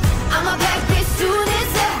 I'm a bad bitch, do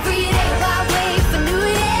this every day. Why wait for New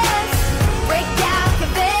Year's? Break out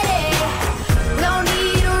confetti. No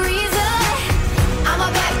need a reason. I'm a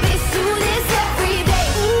bad bitch, do this every day.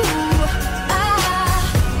 Ooh, ah,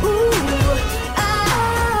 ooh,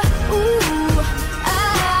 ah, ooh,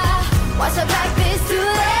 ah. Watch a bad bitch do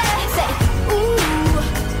that. Say, ooh,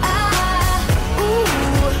 ah, ooh,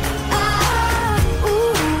 ah,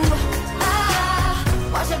 ooh, ah.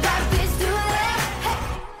 Watch a bad bitch do that. Hey,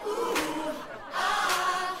 ooh,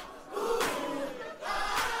 ah, ooh, ah,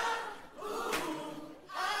 ooh,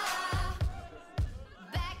 ah.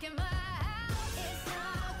 Back in my house. It's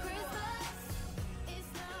not Christmas.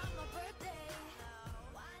 It's not my birthday.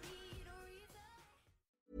 Why need a reason?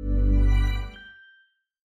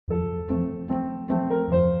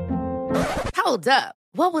 Hold up.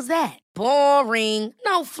 What was that? Boring.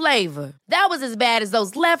 No flavor. That was as bad as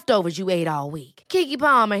those leftovers you ate all week. Keke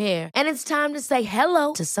Palmer here, and it's time to say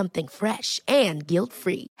hello to something fresh and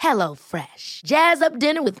guilt-free. Hello Fresh. Jazz up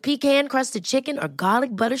dinner with pecan-crusted chicken or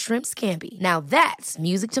garlic butter shrimp scampi. Now that's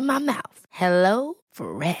music to my mouth. Hello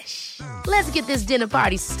Fresh. Let's get this dinner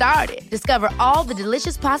party started. Discover all the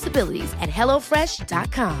delicious possibilities at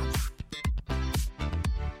hellofresh.com.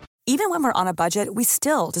 Even when we're on a budget, we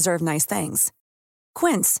still deserve nice things.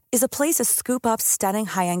 Quince is a place to scoop up stunning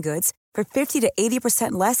high-end goods for 50 to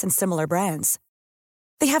 80% less than similar brands.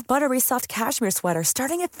 They have buttery soft cashmere sweaters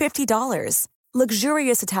starting at $50,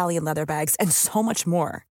 luxurious Italian leather bags, and so much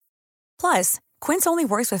more. Plus, Quince only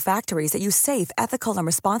works with factories that use safe, ethical, and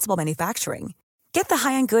responsible manufacturing. Get the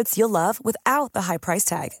high-end goods you'll love without the high price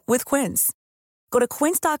tag with Quince. Go to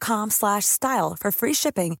quince.com/style for free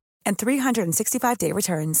shipping and 365-day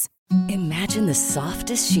returns. Imagine the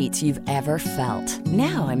softest sheets you've ever felt.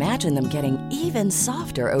 Now imagine them getting even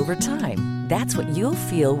softer over time. That's what you'll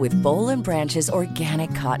feel with Boll & Branch's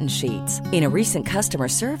organic cotton sheets. In a recent customer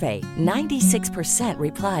survey, 96%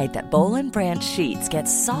 replied that Boll & Branch sheets get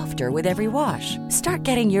softer with every wash. Start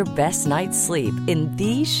getting your best night's sleep in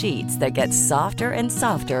these sheets that get softer and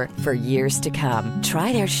softer for years to come.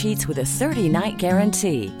 Try their sheets with a 30-night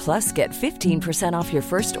guarantee. Plus, get 15% off your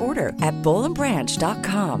first order at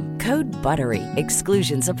bollandbranch.com. Code BUTTERY.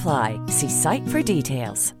 Exclusions apply. See site for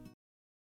details.